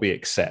is what we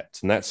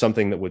accept, and that's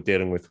something that we're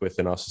dealing with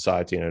within our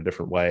society in a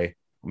different way.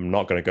 I'm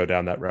not going to go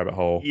down that rabbit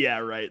hole. Yeah,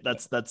 right.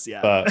 That's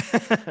yeah. But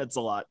That's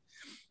a lot.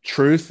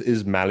 truth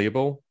is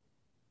malleable,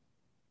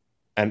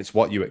 and it's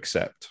what you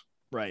accept.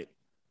 Right.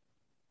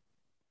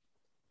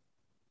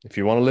 If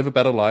you want to live a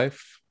better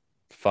life,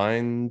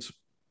 find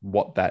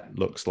what that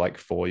looks like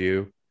for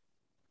you.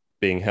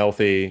 Being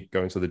healthy,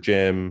 going to the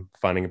gym,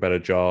 finding a better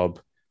job,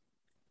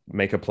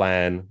 make a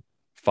plan,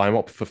 find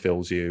what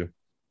fulfills you,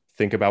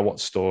 think about what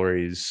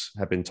stories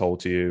have been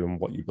told to you and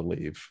what you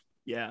believe.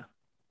 Yeah.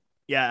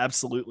 Yeah,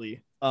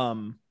 absolutely.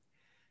 I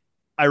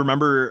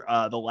remember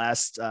the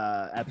last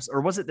episode,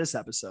 or was it this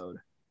episode?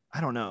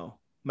 I don't know.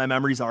 My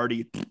memory's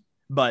already,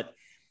 but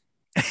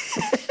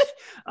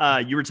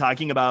you were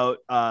talking about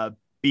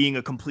being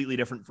a completely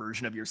different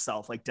version of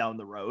yourself, like down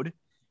the road.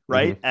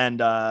 Right. And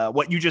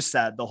what you just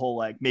said, the whole,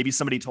 like, maybe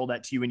somebody told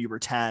that to you when you were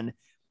 10.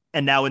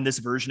 And now in this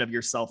version of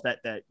yourself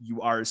that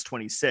you are as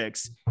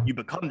 26, you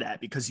become that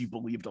because you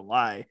believed a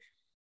lie.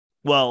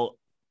 Well,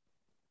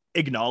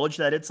 acknowledge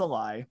that it's a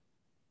lie.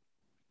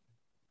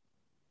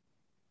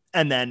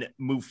 And then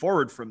move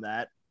forward from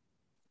that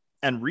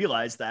and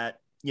realize that,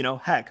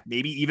 heck,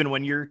 maybe even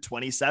when you're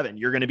 27,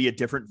 you're going to be a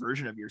different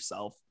version of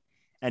yourself.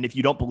 And if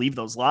you don't believe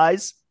those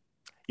lies,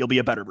 you'll be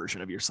a better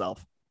version of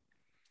yourself.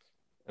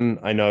 And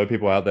I know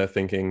people out there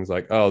thinking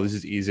like, oh, this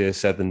is easier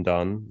said than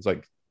done. It's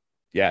like,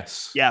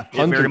 yes. Yeah,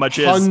 it very much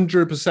is.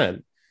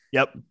 100%.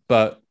 Yep.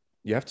 But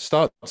you have to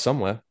start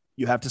somewhere.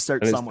 You have to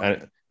start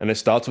somewhere. And it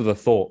starts with a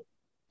thought.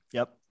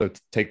 Yep. So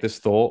take this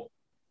thought,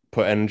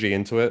 put energy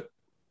into it,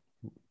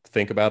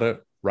 think about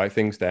it, write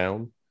things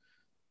down,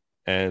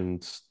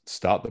 and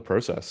start the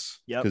process.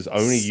 Yep. Because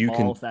only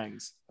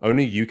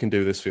you can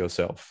do this for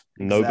yourself.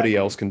 Exactly. Nobody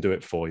else can do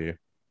it for you.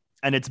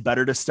 And it's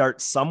better to start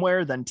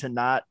somewhere than to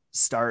not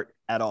start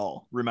at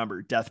all.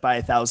 Remember, death by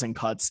 1,000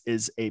 cuts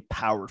is a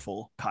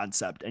powerful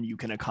concept, and you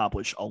can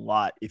accomplish a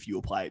lot if you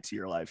apply it to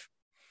your life.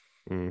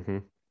 Mm-hmm.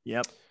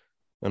 Yep.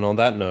 And on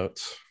that note,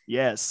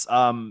 yes.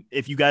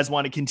 If you guys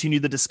want to continue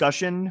the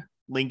discussion,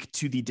 link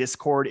to the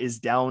Discord is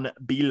down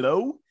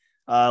below.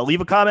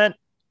 Leave a comment,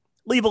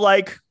 leave a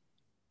like,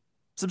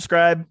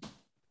 subscribe,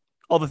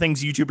 all the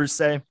things YouTubers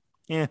say.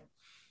 Yeah.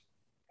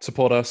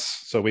 Support us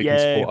so we can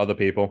support other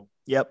people.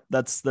 Yep,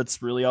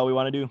 that's really all we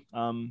want to do.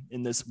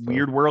 In this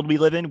weird world we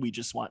live in, we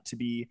just want to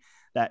be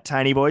that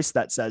tiny voice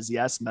that says,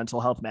 yes, mental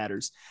health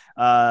matters.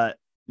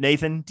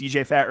 Nathan,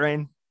 DJ Fat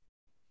Rain,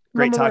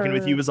 great talking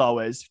with you as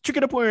always.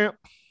 Chicken up.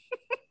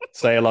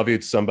 Say I love you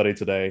to somebody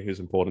today who's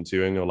important to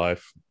you in your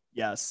life.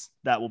 Yes,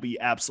 that will be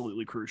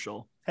absolutely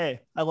crucial.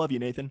 Hey, I love you,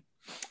 Nathan.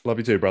 Love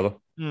you too, brother.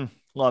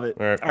 Love it.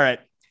 All right.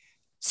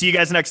 See you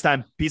guys next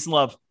time. Peace and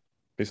love.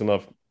 Peace and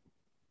love.